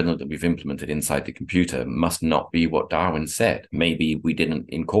the algorithm that we've implemented inside the computer must not be what Darwin said. Maybe we didn't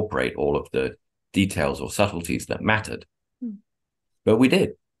incorporate all of the details or subtleties that mattered. But we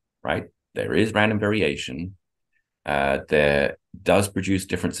did, right? There is random variation. There does produce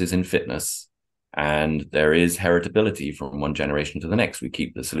differences in fitness, and there is heritability from one generation to the next. We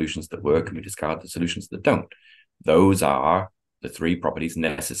keep the solutions that work and we discard the solutions that don't. Those are the three properties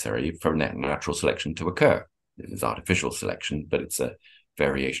necessary for natural selection to occur. It is artificial selection, but it's a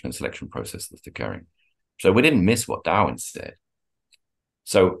variation and selection process that's occurring. So we didn't miss what Darwin said.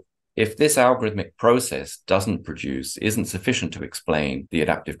 So if this algorithmic process isn't sufficient to explain the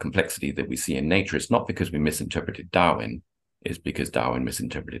adaptive complexity that we see in nature, it's not because we misinterpreted Darwin, it's because Darwin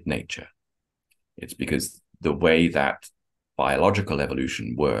misinterpreted nature. It's because the way that biological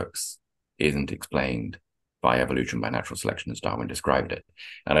evolution works isn't explained by evolution by natural selection as Darwin described it.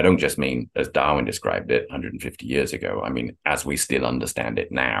 And I don't just mean as Darwin described it 150 years ago. I mean, as we still understand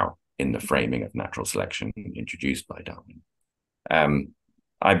it now in the framing of natural selection introduced by Darwin.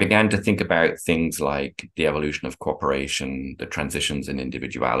 I began to think about things like the evolution of cooperation, the transitions in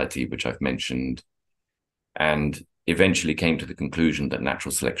individuality, which I've mentioned, and eventually came to the conclusion that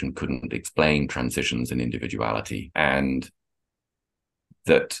natural selection couldn't explain transitions in individuality, and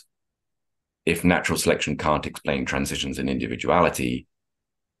that if natural selection can't explain transitions in individuality,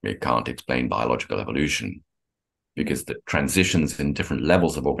 it can't explain biological evolution, because the transitions in different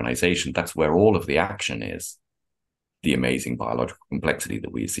levels of organization, that's where all of the action is. The amazing biological complexity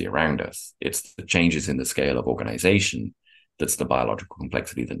that we see around us. It's the changes in the scale of organization that's the biological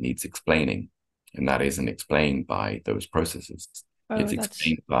complexity that needs explaining. And that isn't explained by those processes. It's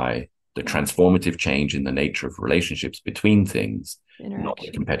explained by the transformative change in the nature of relationships between things, not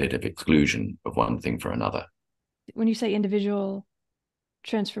the competitive exclusion of one thing for another. When you say individual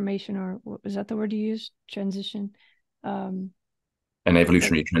transformation, or what was that the word you used? Transition? An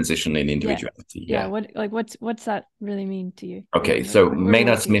evolutionary transition in individuality. Yeah. What's that really mean to you? Okay, so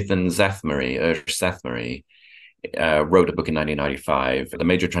Maynard Smith and Szathmary wrote a book in 1995, The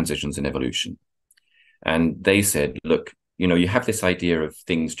Major Transitions in Evolution. And they said, look, you have this idea of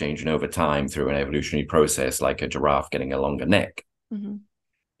things changing over time through an evolutionary process, like a giraffe getting a longer neck. Mm-hmm.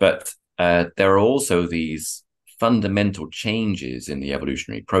 But there are also these fundamental changes in the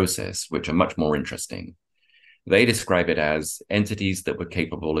evolutionary process, which are much more interesting. They describe it as entities that were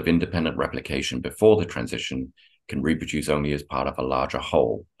capable of independent replication before the transition can reproduce only as part of a larger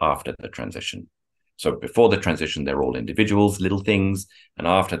whole after the transition. So before the transition, they're all individuals, little things, and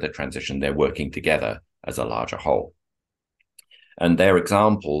after the transition, they're working together as a larger whole. And their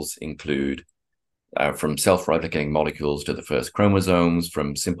examples include from self-replicating molecules to the first chromosomes,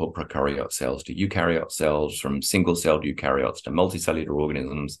 from simple prokaryote cells to eukaryote cells, from single-celled eukaryotes to multicellular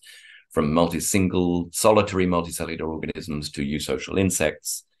organisms, from solitary multicellular organisms to eusocial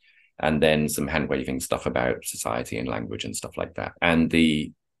insects, and then some hand-waving stuff about society and language and stuff like that. And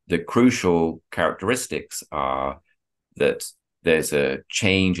the crucial characteristics are that there's a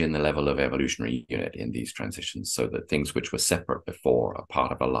change in the level of evolutionary unit in these transitions, so that things which were separate before are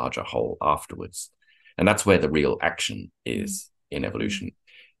part of a larger whole afterwards. And that's where the real action is in evolution.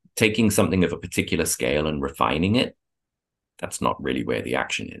 Taking something of a particular scale and refining it, that's not really where the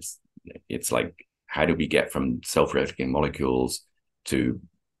action is. It's like, how do we get from self-replicating molecules to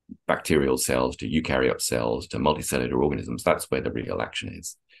bacterial cells to eukaryote cells to multicellular organisms? That's where the real action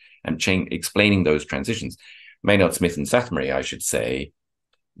is. And explaining those transitions. Maynard Smith and Szathmary, I should say,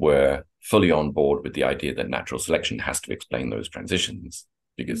 were fully on board with the idea that natural selection has to explain those transitions,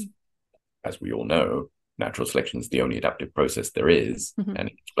 because, as we all know, natural selection is the only adaptive process there is, and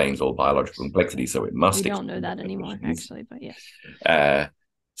it explains all biological complexity, so it must. We don't know that anymore, actually, but yes.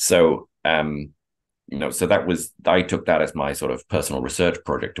 So that was, I took that as my sort of personal research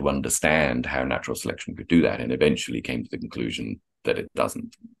project to understand how natural selection could do that, and eventually came to the conclusion that it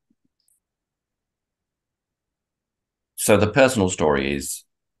doesn't. So the personal story is,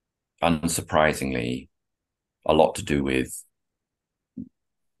 unsurprisingly, a lot to do with,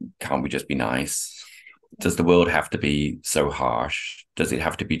 can't we just be nice? Does the world have to be so harsh? Does it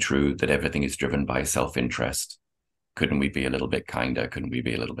have to be true that everything is driven by self-interest? Couldn't we be a little bit kinder? Couldn't we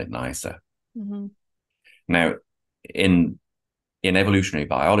be a little bit nicer? Mm-hmm. Now, in evolutionary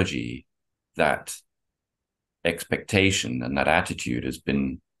biology, that expectation and that attitude has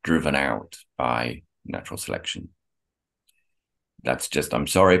been driven out by natural selection. That's just, I'm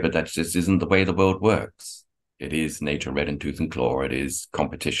sorry, but that just isn't the way the world works. It is nature red in tooth and claw. It is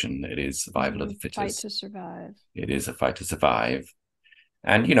competition. It is survival of the fittest. Fight to survive. It is a fight to survive.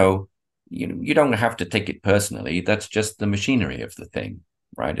 And, you don't have to take it personally. That's just the machinery of the thing,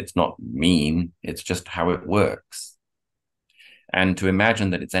 right? It's not mean. It's just how it works. And to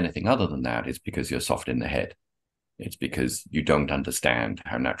imagine that it's anything other than that is because you're soft in the head. It's because you don't understand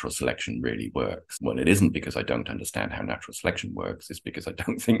how natural selection really works. Well, it isn't because I don't understand how natural selection works. It's because I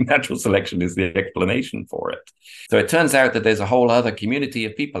don't think natural selection is the explanation for it. So it turns out that there's a whole other community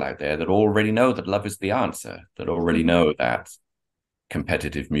of people out there that already know that love is the answer, that already know that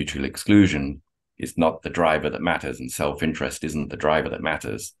competitive mutual exclusion is not the driver that matters and self-interest isn't the driver that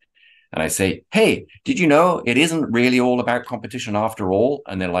matters. and I say, hey, did you know it isn't really all about competition after all?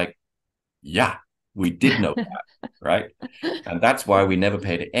 And they're like, yeah, we did know that, right? And that's why we never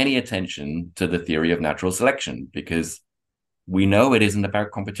paid any attention to the theory of natural selection, because we know it isn't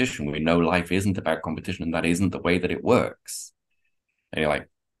about competition. We know life isn't about competition, and that isn't the way that it works. And you're like,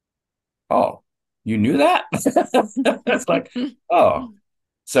 oh, you knew that? It's like, oh.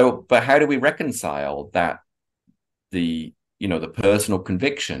 So, but how do we reconcile that the personal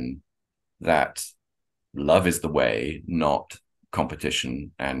conviction that love is the way, not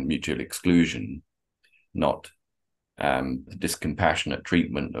competition and mutual exclusion, not dispassionate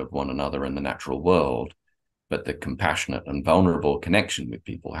treatment of one another in the natural world, but the compassionate and vulnerable connection with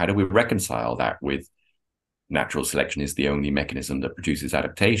people? How do we reconcile that with natural selection is the only mechanism that produces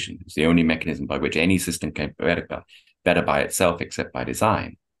adaptation? It's the only mechanism by which any system can be better by itself except by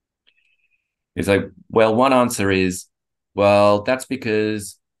design. It's like, well, one answer is, well, that's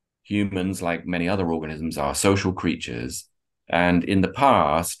because humans, like many other organisms, are social creatures. And in the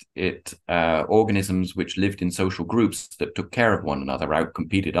past, organisms which lived in social groups that took care of one another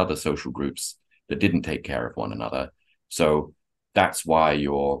outcompeted other social groups that didn't take care of one another. So that's why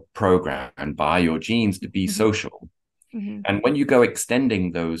you're programmed by your genes to be social. Mm-hmm. And when you go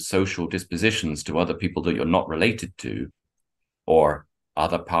extending those social dispositions to other people that you're not related to, or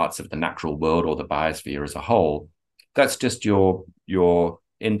other parts of the natural world or the biosphere as a whole, that's just your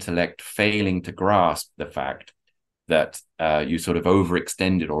intellect failing to grasp the fact that you sort of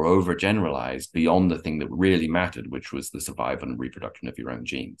overextended or overgeneralized beyond the thing that really mattered, which was the survival and reproduction of your own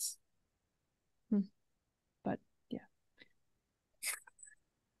genes. But yeah.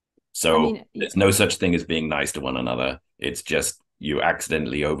 So there's no such thing as being nice to one another. It's just you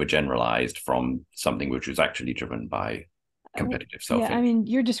accidentally overgeneralized from something which was actually driven by competitive self-interest. Yeah, I mean,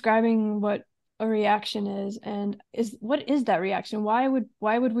 you're describing what a reaction is, and what is that reaction? Why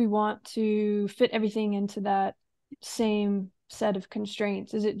would we want to fit everything into that same set of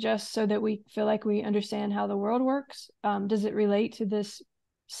constraints? Is it just so that we feel like we understand how the world works? Does it relate to this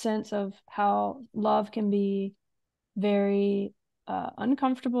sense of how love can be very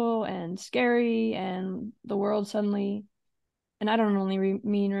uncomfortable and scary, and the world suddenly, and I don't only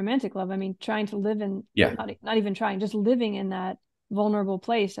mean romantic love, I mean trying to live in, not even trying, just living in that vulnerable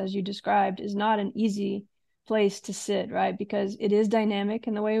place, as you described, is not an easy place to sit, right? Because it is dynamic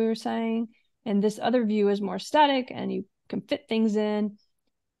in the way we were saying, and this other view is more static and you can fit things in.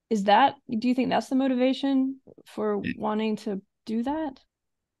 Do you think that's the motivation for wanting to do that?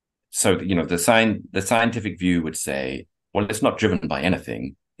 So, the scientific view would say, well, it's not driven by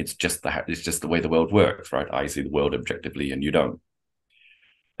anything. It's just the way the world works, right? I see the world objectively and you don't.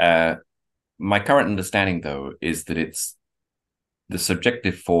 My current understanding, though, is that it's the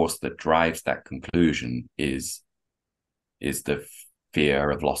subjective force that drives that conclusion is the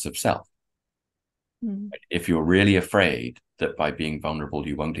fear of loss of self. Mm-hmm. If you're really afraid that by being vulnerable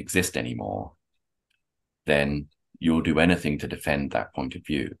you won't exist anymore, then you'll do anything to defend that point of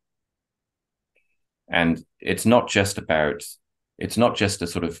view. And it's not just a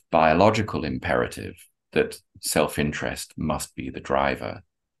sort of biological imperative that self-interest must be the driver.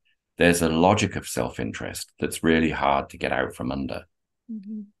 There's a logic of self-interest that's really hard to get out from under.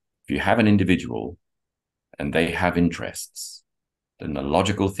 Mm-hmm. If you have an individual and they have interests, then the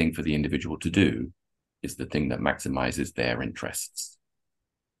logical thing for the individual to do is the thing that maximizes their interests.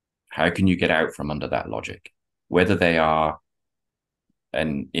 How can you get out from under that logic? Whether they are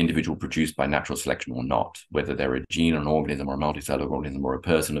an individual produced by natural selection or not, whether they're a gene, an organism, or a multicellular organism, or a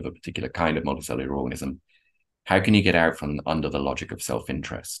person of a particular kind of multicellular organism, how can you get out from under the logic of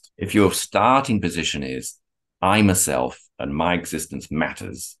self-interest? If your starting position is, I'm a self and my existence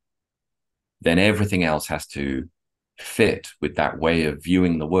matters, then everything else has to fit with that way of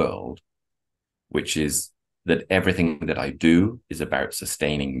viewing the world, which is that everything that I do is about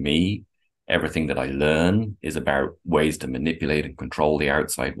sustaining me. Everything that I learn is about ways to manipulate and control the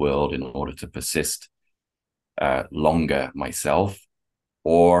outside world in order to persist longer myself,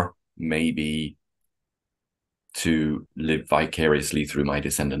 or maybe to live vicariously through my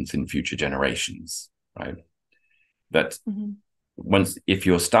descendants in future generations, right? But if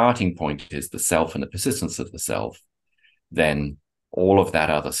your starting point is the self and the persistence of the self, then all of that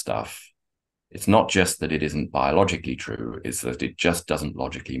other stuff, it's not just that it isn't biologically true, it's that it just doesn't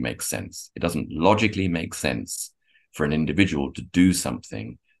logically make sense. It doesn't logically make sense for an individual to do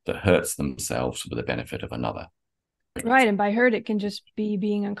something that hurts themselves for the benefit of another. Right. And by hurt, it can just be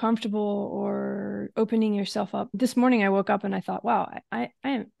being uncomfortable or opening yourself up. This morning I woke up and I thought, wow, I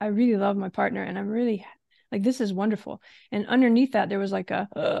really love my partner and I'm really like, this is wonderful. And underneath that, there was like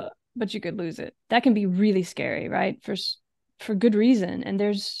but you could lose it. That can be really scary, right? For good reason. And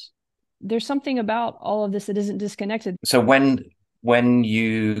there's there's something about all of this that isn't disconnected. So when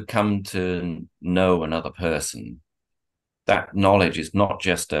you come to know another person, that knowledge is not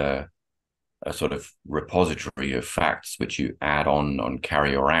just a sort of repository of facts which you add on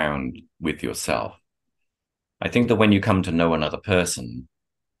carry around with yourself. I think that when you come to know another person,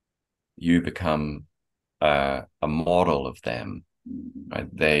 you become a model of them.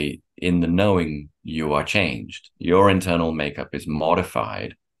 Right? In the knowing, you are changed. Your internal makeup is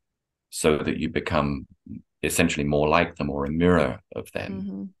modified so that you become essentially more like them or a mirror of them.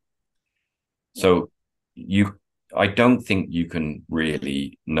 Mm-hmm. So I don't think you can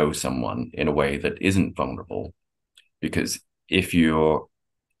really know someone in a way that isn't vulnerable, because if you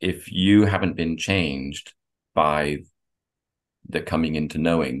haven't been changed by the coming into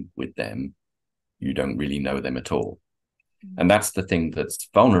knowing with them, you don't really know them at all. And that's the thing that's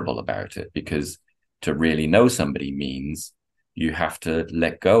vulnerable about it, because to really know somebody means you have to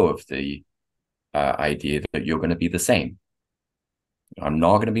let go of the idea that you're going to be the same. I'm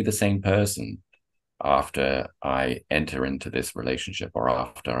not going to be the same person after I enter into this relationship, or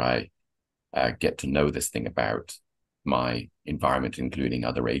after I get to know this thing about my environment, including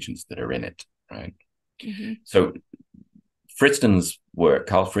other agents that are in it, right? Mm-hmm. So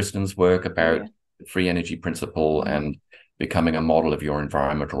Carl Friston's work about the free energy principle and becoming a model of your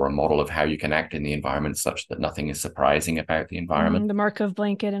environment, or a model of how you can act in the environment such that nothing is surprising about the environment. The Markov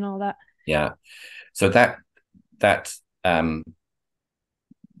blanket and all that. Yeah. So that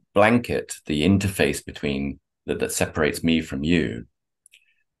blanket, the interface between that separates me from you,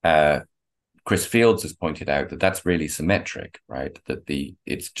 Chris Fields has pointed out that that's really symmetric, right? That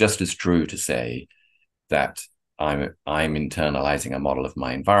it's just as true to say that I'm internalizing a model of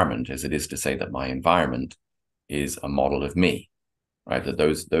my environment as it is to say that my environment is a model of me, right? That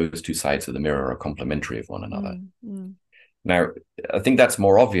those two sides of the mirror are complementary of one another. Mm-hmm. Now, I think that's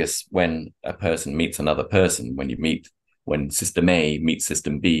more obvious when a person meets another person. When System A meets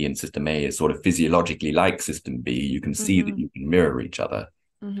System B, and System A is sort of physiologically like System B, you can see that you can mirror each other.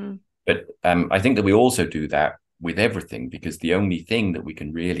 Mm-hmm. But I think that we also do that with everything, because the only thing that we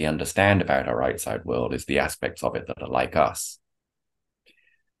can really understand about our outside world is the aspects of it that are like us.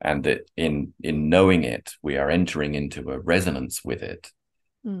 And that in knowing it, we are entering into a resonance with it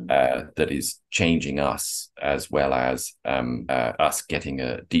that is changing us, as well as us getting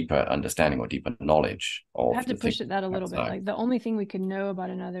a deeper understanding or deeper knowledge of. I have to push that a little bit. Like, the only thing we can know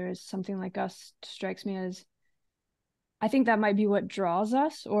about another is something like us, strikes me as, I think that might be what draws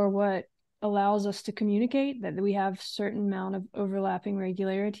us, or what allows us to communicate, that we have certain amount of overlapping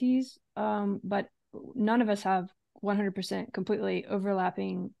regularities, but none of us have 100% completely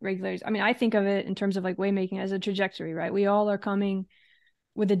overlapping regularities. I mean, I think of it in terms of like waymaking as a trajectory, right? We all are coming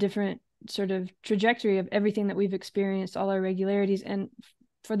with a different sort of trajectory of everything that we've experienced, all our regularities. And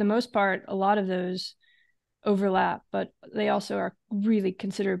for the most part, a lot of those overlap, but they also are really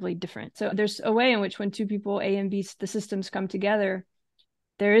considerably different. So there's a way in which when two people, A and B, the systems come together,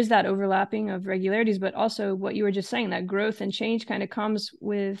 there is that overlapping of regularities, but also what you were just saying, that growth and change kind of comes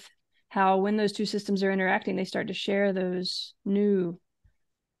with how, when those two systems are interacting, they start to share those new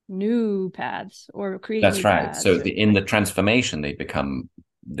paths, or create That's new right. paths. So in the transformation, they become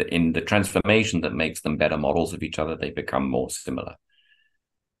in the transformation that makes them better models of each other, they become more similar.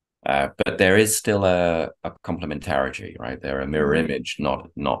 But there is still a complementarity, right? They're a mirror image, not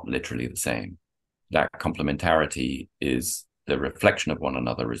literally the same. That complementarity is the reflection of one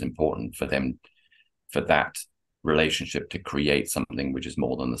another is important for that relationship to create something which is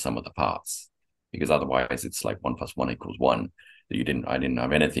more than the sum of the parts. Because otherwise it's like 1 + 1 = 1. That I didn't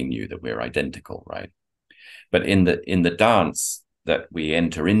have anything new, that we're identical, right? But in the dance that we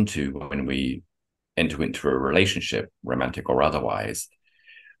enter into when we enter into a relationship, romantic or otherwise,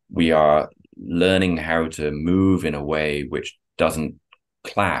 we are learning how to move in a way which doesn't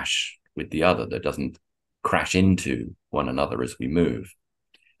clash with the other, that doesn't crash into one another as we move.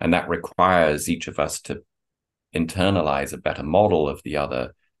 And that requires each of us to internalize a better model of the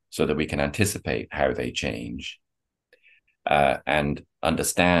other, so that we can anticipate how they change, and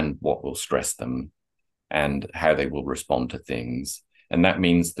understand what will stress them and how they will respond to things. And that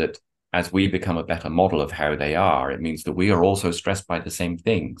means that as we become a better model of how they are, it means that we are also stressed by the same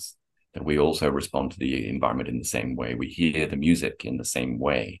things, that we also respond to the environment in the same way, we hear the music in the same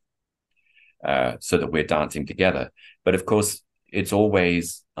way, so that we're dancing together. But of course, it's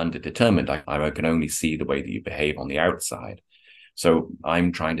always underdetermined. I can only see the way that you behave on the outside. So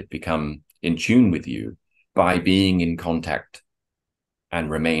I'm trying to become in tune with you by being in contact and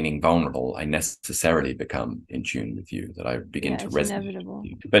remaining vulnerable. I necessarily become in tune with you, that I begin to resonate. Inevitable.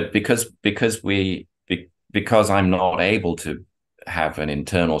 But because I'm not able to have an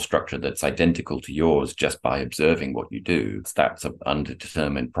internal structure that's identical to yours just by observing what you do, that's an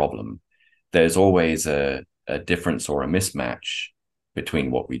undetermined problem. There's always a difference or a mismatch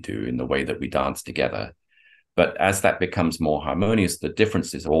between what we do in the way that we dance together. But as that becomes more harmonious, the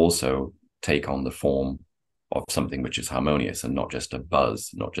differences also take on the form of something which is harmonious and not just a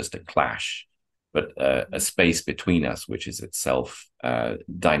buzz, not just a clash, but a space between us, which is itself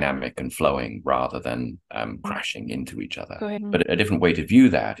dynamic and flowing rather than crashing into each other. But a different way to view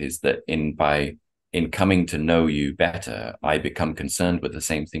that is that in coming to know you better, I become concerned with the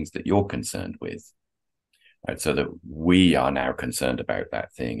same things that you're concerned with, right? So that we are now concerned about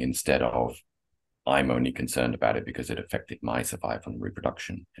that thing instead of I'm only concerned about it because it affected my survival and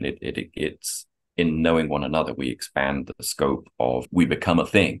reproduction. And it's in knowing one another, we expand the scope of, we become a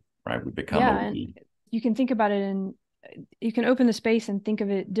thing, right? We become a we. You can think about it and you can open the space and think of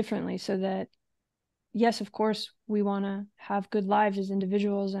it differently, so that, yes, of course, we want to have good lives as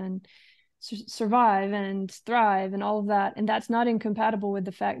individuals and survive and thrive and all of that. And that's not incompatible with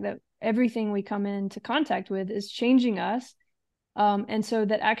the fact that everything we come into contact with is changing us. And so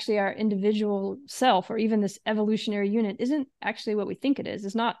that actually our individual self, or even this evolutionary unit, isn't actually what we think it is.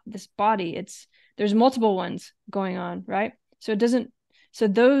 It's not this body. There's multiple ones going on, right? So the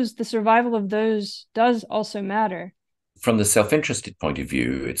survival of those does also matter. From the self-interested point of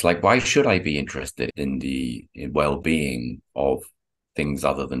view, it's like, why should I be interested in the well-being of things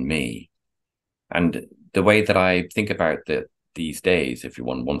other than me? And the way that I think about these days, if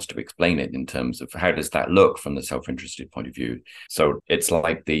one wants to explain it in terms of how does that look from the self-interested point of view. So it's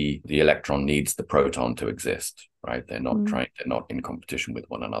like the electron needs the proton to exist, right? They're not they're not in competition with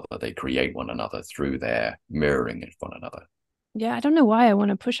one another. They create one another through their mirroring of one another. Yeah, I don't know why I want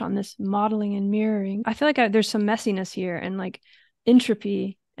to push on this modeling and mirroring. I feel like there's some messiness here and like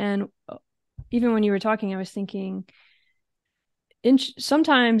entropy. And even when you were talking, I was thinking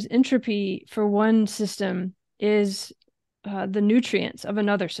sometimes entropy for one system is the nutrients of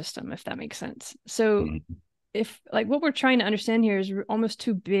another system, if that makes sense. So if like what we're trying to understand here is almost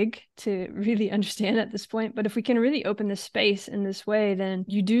too big to really understand at this point, but if we can really open this space in this way, then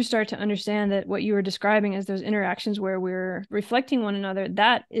you do start to understand that what you were describing as those interactions where we're reflecting one another,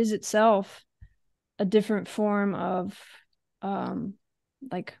 that is itself a different form of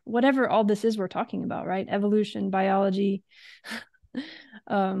like whatever all this is we're talking about, right? Evolution, biology.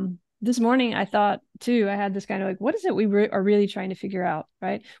 This morning I thought too, I had this kind of like, what is it we are really trying to figure out,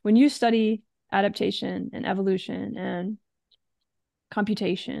 right? When you study adaptation and evolution and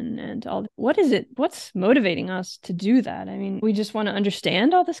computation and all, what is it? What's motivating us to do that? I mean, we just want to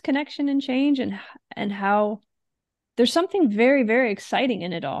understand all this connection and change and how there's something very, very exciting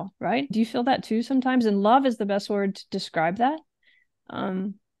in it all, right? Do you feel that too sometimes? And love is the best word to describe that.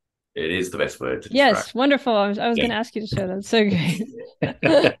 It is the best word to describe. Yes, wonderful. I was going to ask you to share that. So great.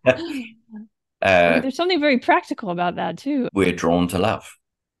 There's something very practical about that too. We're drawn to love.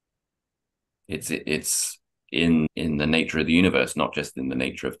 It's in the nature of the universe, not just in the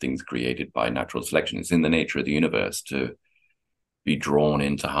nature of things created by natural selection. It's in the nature of the universe to be drawn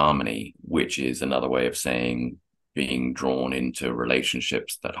into harmony, which is another way of saying being drawn into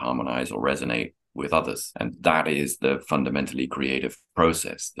relationships that harmonize or resonate with others. And that is the fundamentally creative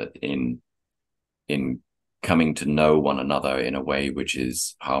process, that in coming to know one another in a way which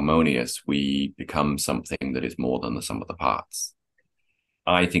is harmonious, we become something that is more than the sum of the parts.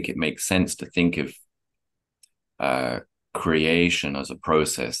 I think it makes sense to think of creation as a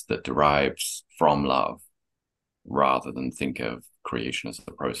process that derives from love, rather than think of creation as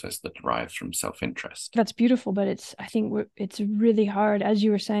a process that derives from self-interest. That's beautiful, but I think it's really hard, as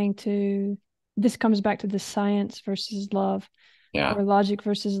you were saying, this comes back to the science versus love, or logic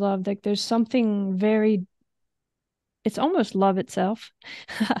versus love. Like there's something it's almost love itself,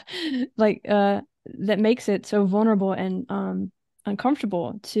 like that makes it so vulnerable and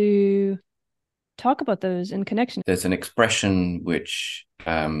uncomfortable to talk about those in connection. There's an expression which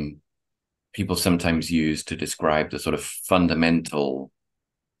people sometimes use to describe the sort of fundamental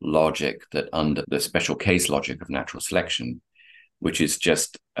logic that under the special case logic of natural selection, which is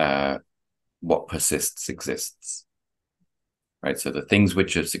just what persists exists, right? So the things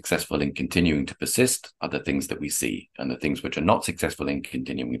which are successful in continuing to persist are the things that we see, and the things which are not successful in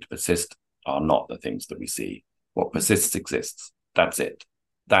continuing to persist are not the things that we see. What persists exists. That's it.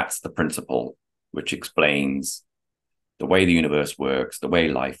 That's the principle which explains the way the universe works, the way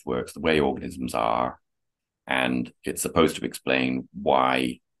life works, the way organisms are, and it's supposed to explain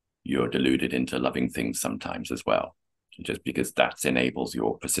why you're deluded into loving things sometimes as well, just because that enables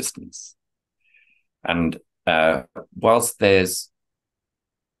your persistence. And whilst there's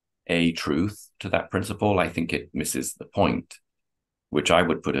a truth to that principle, I think it misses the point, which I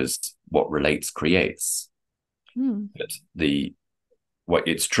would put as what relates creates. But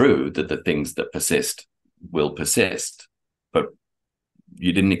it's true that the things that persist will persist, but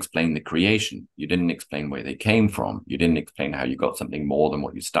you didn't explain the creation. You didn't explain where they came from. You didn't explain how you got something more than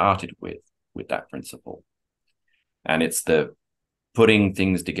what you started with that principle. And it's the putting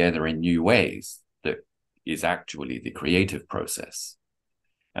things together in new ways that is actually the creative process.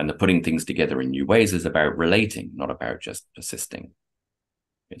 And the putting things together in new ways is about relating, not about just persisting.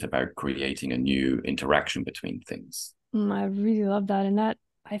 It's about creating a new interaction between things. I really love that. And that,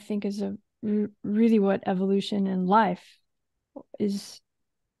 I think, is really what evolution in life is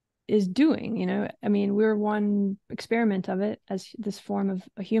doing. You know, I mean, we're one experiment of it as this form of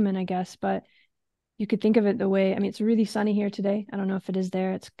a human, I guess, but you could think of it the way, I mean, it's really sunny here today. I don't know if it is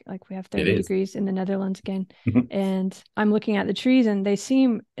there. It's like we have 30 degrees in the Netherlands again. And I'm looking at the trees and they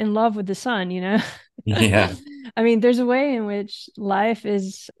seem in love with the sun, you know? Yeah. I mean, there's a way in which life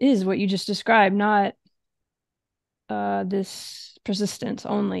is what you just described, not this persistence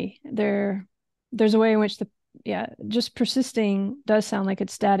only. There's a way in which just persisting does sound like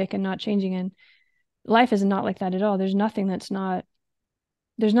it's static and not changing. And life is not like that at all. There's nothing that's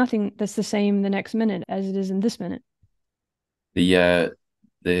the same the next minute as it is in this minute. The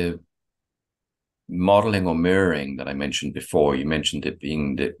modeling or mirroring that I mentioned before, you mentioned it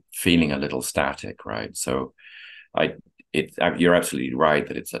being feeling a little static, right? So you're absolutely right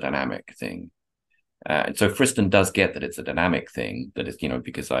that it's a dynamic thing. And so Friston does get that it's a dynamic thing, that it's, you know,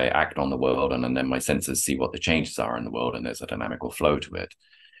 because I act on the world and then my senses see what the changes are in the world and there's a dynamical flow to it.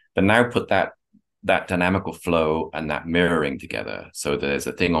 But now put that dynamical flow and that mirroring together. So there's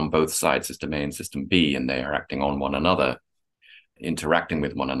a thing on both sides, system A and system B, and they are acting on one another, interacting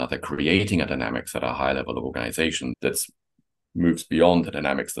with one another, creating a dynamics at a high level of organization that moves beyond the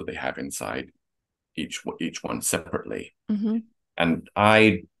dynamics that they have inside each one separately. And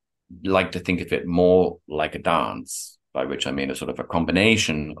I like to think of it more like a dance, by which I mean a sort of a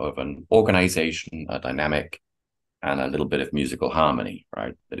combination of an organization, a dynamic, and a little bit of musical harmony,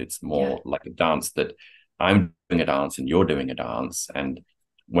 right? That it's more like a dance, that I'm doing a dance and you're doing a dance. And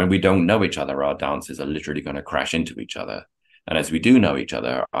when we don't know each other, our dances are literally going to crash into each other. And as we do know each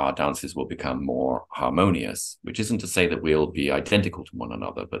other, our dances will become more harmonious, which isn't to say that we'll be identical to one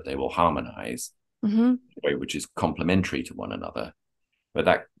another, but they will harmonize in a way which is complementary to one another. But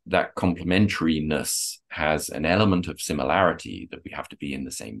that complementariness has an element of similarity, that we have to be in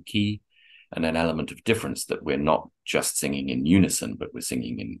the same key, and an element of difference, that we're not just singing in unison, but we're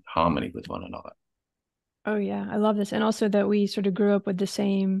singing in harmony with one another. Oh yeah, I love this. And also that we sort of grew up with the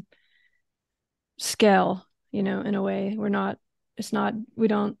same scale, you know, in a way. What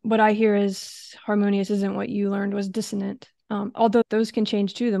I hear is harmonious isn't what you learned was dissonant. Although those can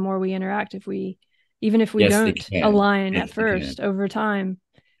change too the more we interact, even if we don't align at first over time.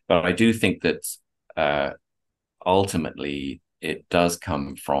 But I do think that ultimately it does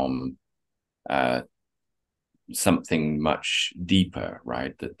come from something much deeper,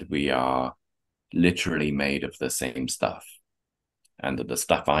 right? That we are literally made of the same stuff, and that the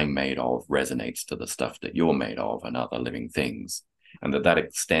stuff I'm made of resonates to the stuff that you're made of and other living things, and that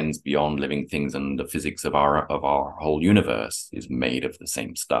extends beyond living things, and the physics of our whole universe is made of the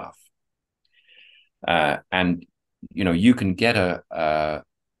same stuff. And you know, you can get a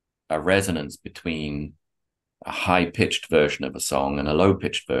resonance between a high-pitched version of a song and a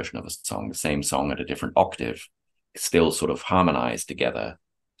low-pitched version of a song, the same song at a different octave, still sort of harmonize together,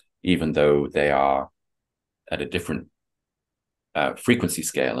 even though they are at a different frequency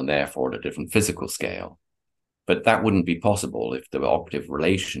scale and therefore at a different physical scale. But that wouldn't be possible if the octave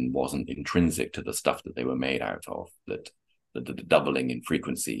relation wasn't intrinsic to the stuff that they were made out of, that the doubling in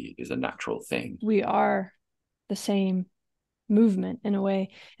frequency is a natural thing. We are the same movement in a way.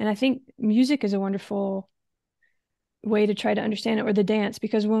 And I think music is a wonderful way to try to understand it, or the dance,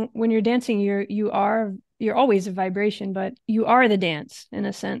 because when you're dancing, you're always a vibration, but you are the dance in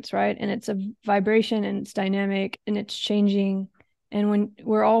a sense, right? And it's a vibration and it's dynamic and it's changing. And when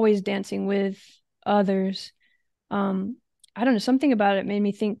we're always dancing with others, I don't know, something about it made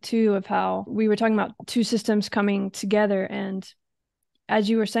me think too of how we were talking about two systems coming together. And as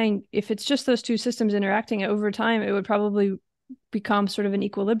you were saying, if it's just those two systems interacting over time, it would probably become sort of an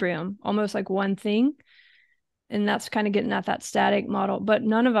equilibrium, almost like one thing. And that's kind of getting at that static model. But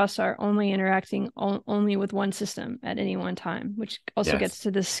none of us are only interacting only with one system at any one time, which also gets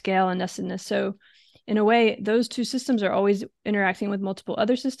to the scale and nestedness. So in a way, those two systems are always interacting with multiple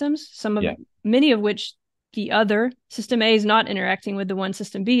other systems, many of which the other system A is not interacting with the one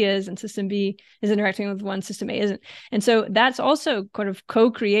system B is, and system B is interacting with one system A isn't. And so that's also kind of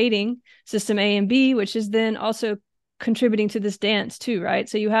co-creating system A and B, which is then also contributing to this dance too, right?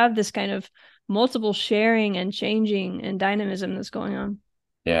 So you have this kind of multiple sharing and changing and dynamism that's going on.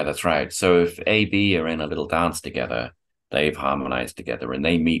 Yeah, that's right. So if A, B are in a little dance together, they've harmonized together, and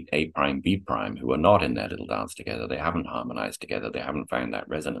they meet A prime, B prime, who are not in their little dance together. They haven't harmonized together. They haven't found that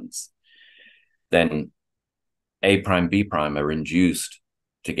resonance. Then A prime, B prime are induced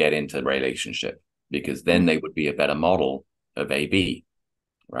to get into the relationship, because then they would be a better model of AB,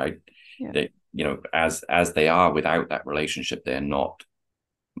 right? Yeah. They, as they are without that relationship, they're not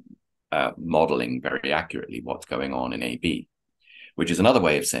modeling very accurately what's going on in AB, which is another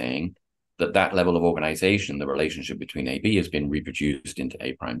way of saying that level of organization, the relationship between AB, has been reproduced into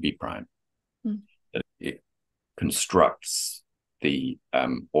A prime, B prime. That it constructs the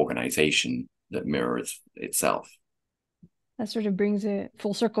organization that mirrors itself. That sort of brings it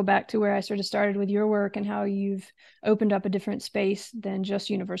full circle back to where I sort of started with your work and how you've opened up a different space than just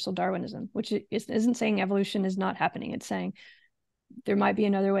universal Darwinism, which isn't saying evolution is not happening. It's saying there might be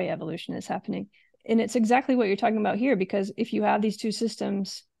another way evolution is happening. And it's exactly what you're talking about here, because if you have these two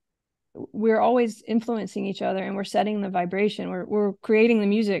systems, we're always influencing each other and we're setting the vibration. We're creating the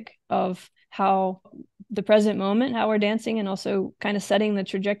music of how the present moment, how we're dancing, and also kind of setting the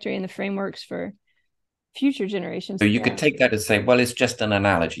trajectory and the frameworks for future generations. So you could take that as say, well, it's just an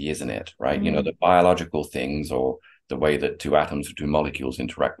analogy, isn't it? Right? The biological things, or the way that two atoms or two molecules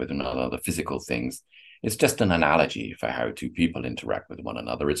interact with one another, the physical things, it's just an analogy for how two people interact with one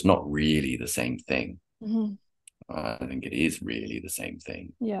another. It's not really the same thing. I think it is really the same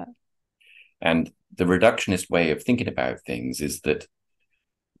thing. Yeah. And the reductionist way of thinking about things is that,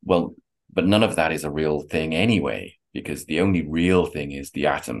 well, but none of that is a real thing anyway, because the only real thing is the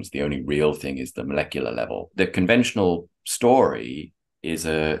atoms. The only real thing is the molecular level. The conventional story is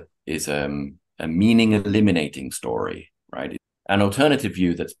a meaning eliminating story, right? An alternative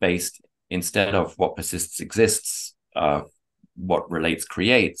view that's based, instead of what persists exists, what relates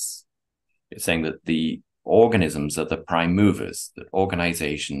creates. It's saying that the organisms are the prime movers, that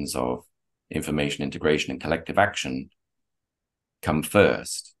organizations of information integration and collective action come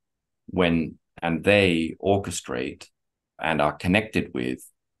first, and they orchestrate and are connected with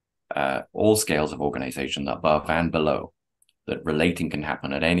all scales of organization, above and below, that relating can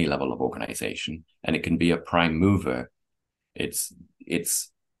happen at any level of organization, and it can be a prime mover. It's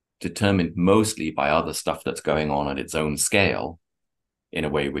determined mostly by other stuff that's going on at its own scale, in a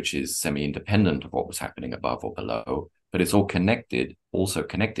way which is semi-independent of what was happening above or below, but it's also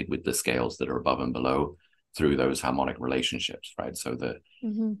connected with the scales that are above and below through those harmonic relationships, right? So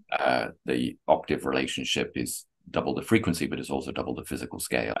the octave relationship is double the frequency, but it's also double the physical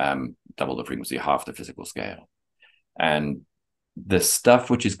scale, double the frequency, half the physical scale. And the stuff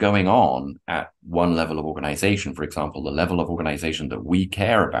which is going on at one level of organization, for example, the level of organization that we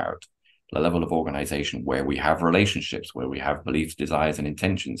care about, the level of organization where we have relationships, where we have beliefs, desires, and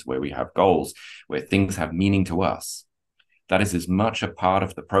intentions, where we have goals, where things have meaning to us, that is as much a part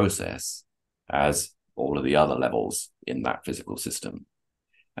of the process as all of the other levels in that physical system.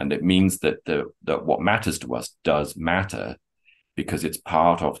 And it means that that what matters to us does matter, because it's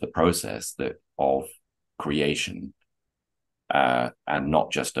part of the process of creation, and not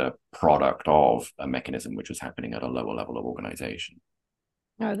just a product of a mechanism which is happening at a lower level of organization.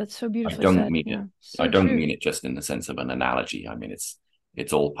 Oh, that's so beautifully I don't said. mean it. So I don't true. mean it just in the sense of an analogy. I mean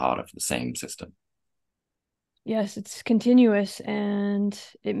it's all part of the same system. Yes, it's continuous and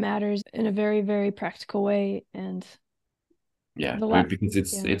it matters in a very, very practical way. And Yeah, because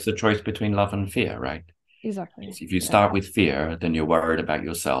it's a choice between love and fear, right? Exactly. If you start with fear, then you're worried about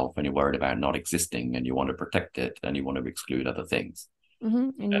yourself, and you're worried about not existing, and you want to protect it, and you want to exclude other things.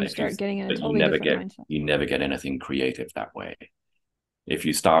 And you start getting in a totally different mindset. You never get anything creative that way. If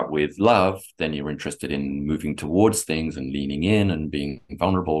you start with love, then you're interested in moving towards things and leaning in and being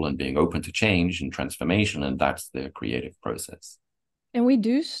vulnerable and being open to change and transformation. And that's the creative process. And we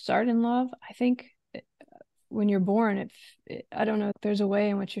do start in love. I think when you're born, I don't know if there's a way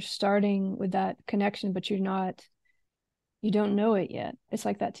in which you're starting with that connection, but you don't know it yet. It's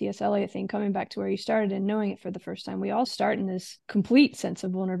like that T.S. Eliot thing, coming back to where you started and knowing it for the first time. We all start in this complete sense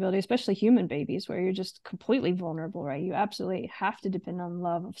of vulnerability, especially human babies, where you're just completely vulnerable, right? You absolutely have to depend on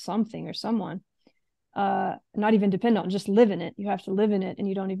love of something or someone. Not even depend on, just live in it. You have to live in it and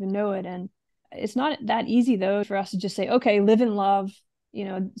you don't even know it. And it's not that easy, though, for us to just say, okay, live in love,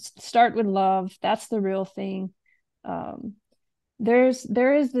 start with love. That's the real thing. There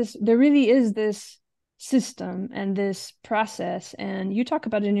really is this system and this process, and you talk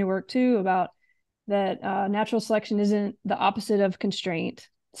about it in your work too, about that natural selection isn't the opposite of constraint.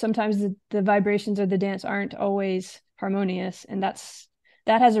 Sometimes the vibrations or the dance aren't always harmonious, and that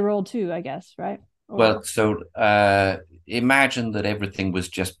has a role too, I guess, right? Or Well, so imagine that everything was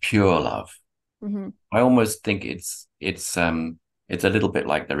just pure love. mm-hmm. I almost think it's a little bit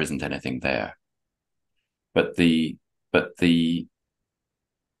like there isn't anything there. But the It's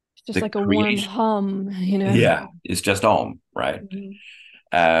just the like a warm creation, hum, you know? yeah, is just on, right?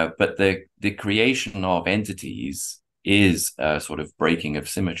 Mm-hmm. But the creation of entities is a sort of breaking of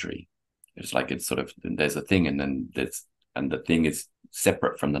symmetry. It's like it's sort of there's a thing, and then there's and the thing is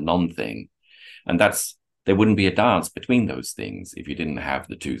separate from the non-thing, and that's there wouldn't be a dance between those things if you didn't have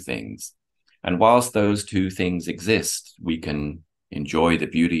the two things. And whilst those two things exist, we can enjoy the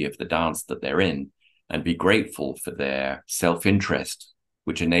beauty of the dance that they're in and be grateful for their self-interest,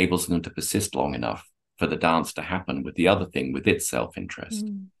 which enables them to persist long enough for the dance to happen with the other thing with its self-interest,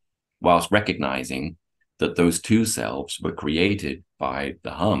 Mm-hmm. whilst recognizing that those two selves were created by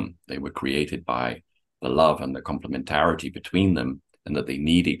the hum. They were created by the love and the complementarity between them, and that they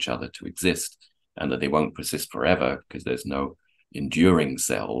need each other to exist, and that they won't persist forever because there's no enduring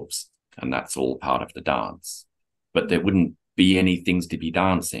selves, and that's all part of the dance. But there wouldn't be any things to be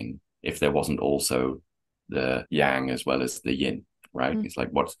dancing if there wasn't also the yang as well as the yin, right? Mm-hmm. It's like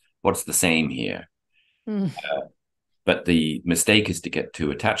what's the same here? Mm-hmm. But the mistake is to get too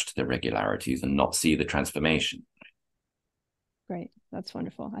attached to the regularities and not see the transformation. Great. That's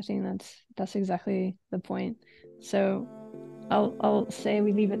wonderful. I think that's exactly the point. So I'll say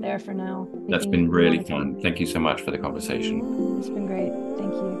we leave it there for now. That's Anything been you really want to? fun. Thank you so much for the conversation. It's been great.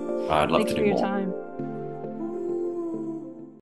 Thank you. I'd love Thanks to for do your more. time.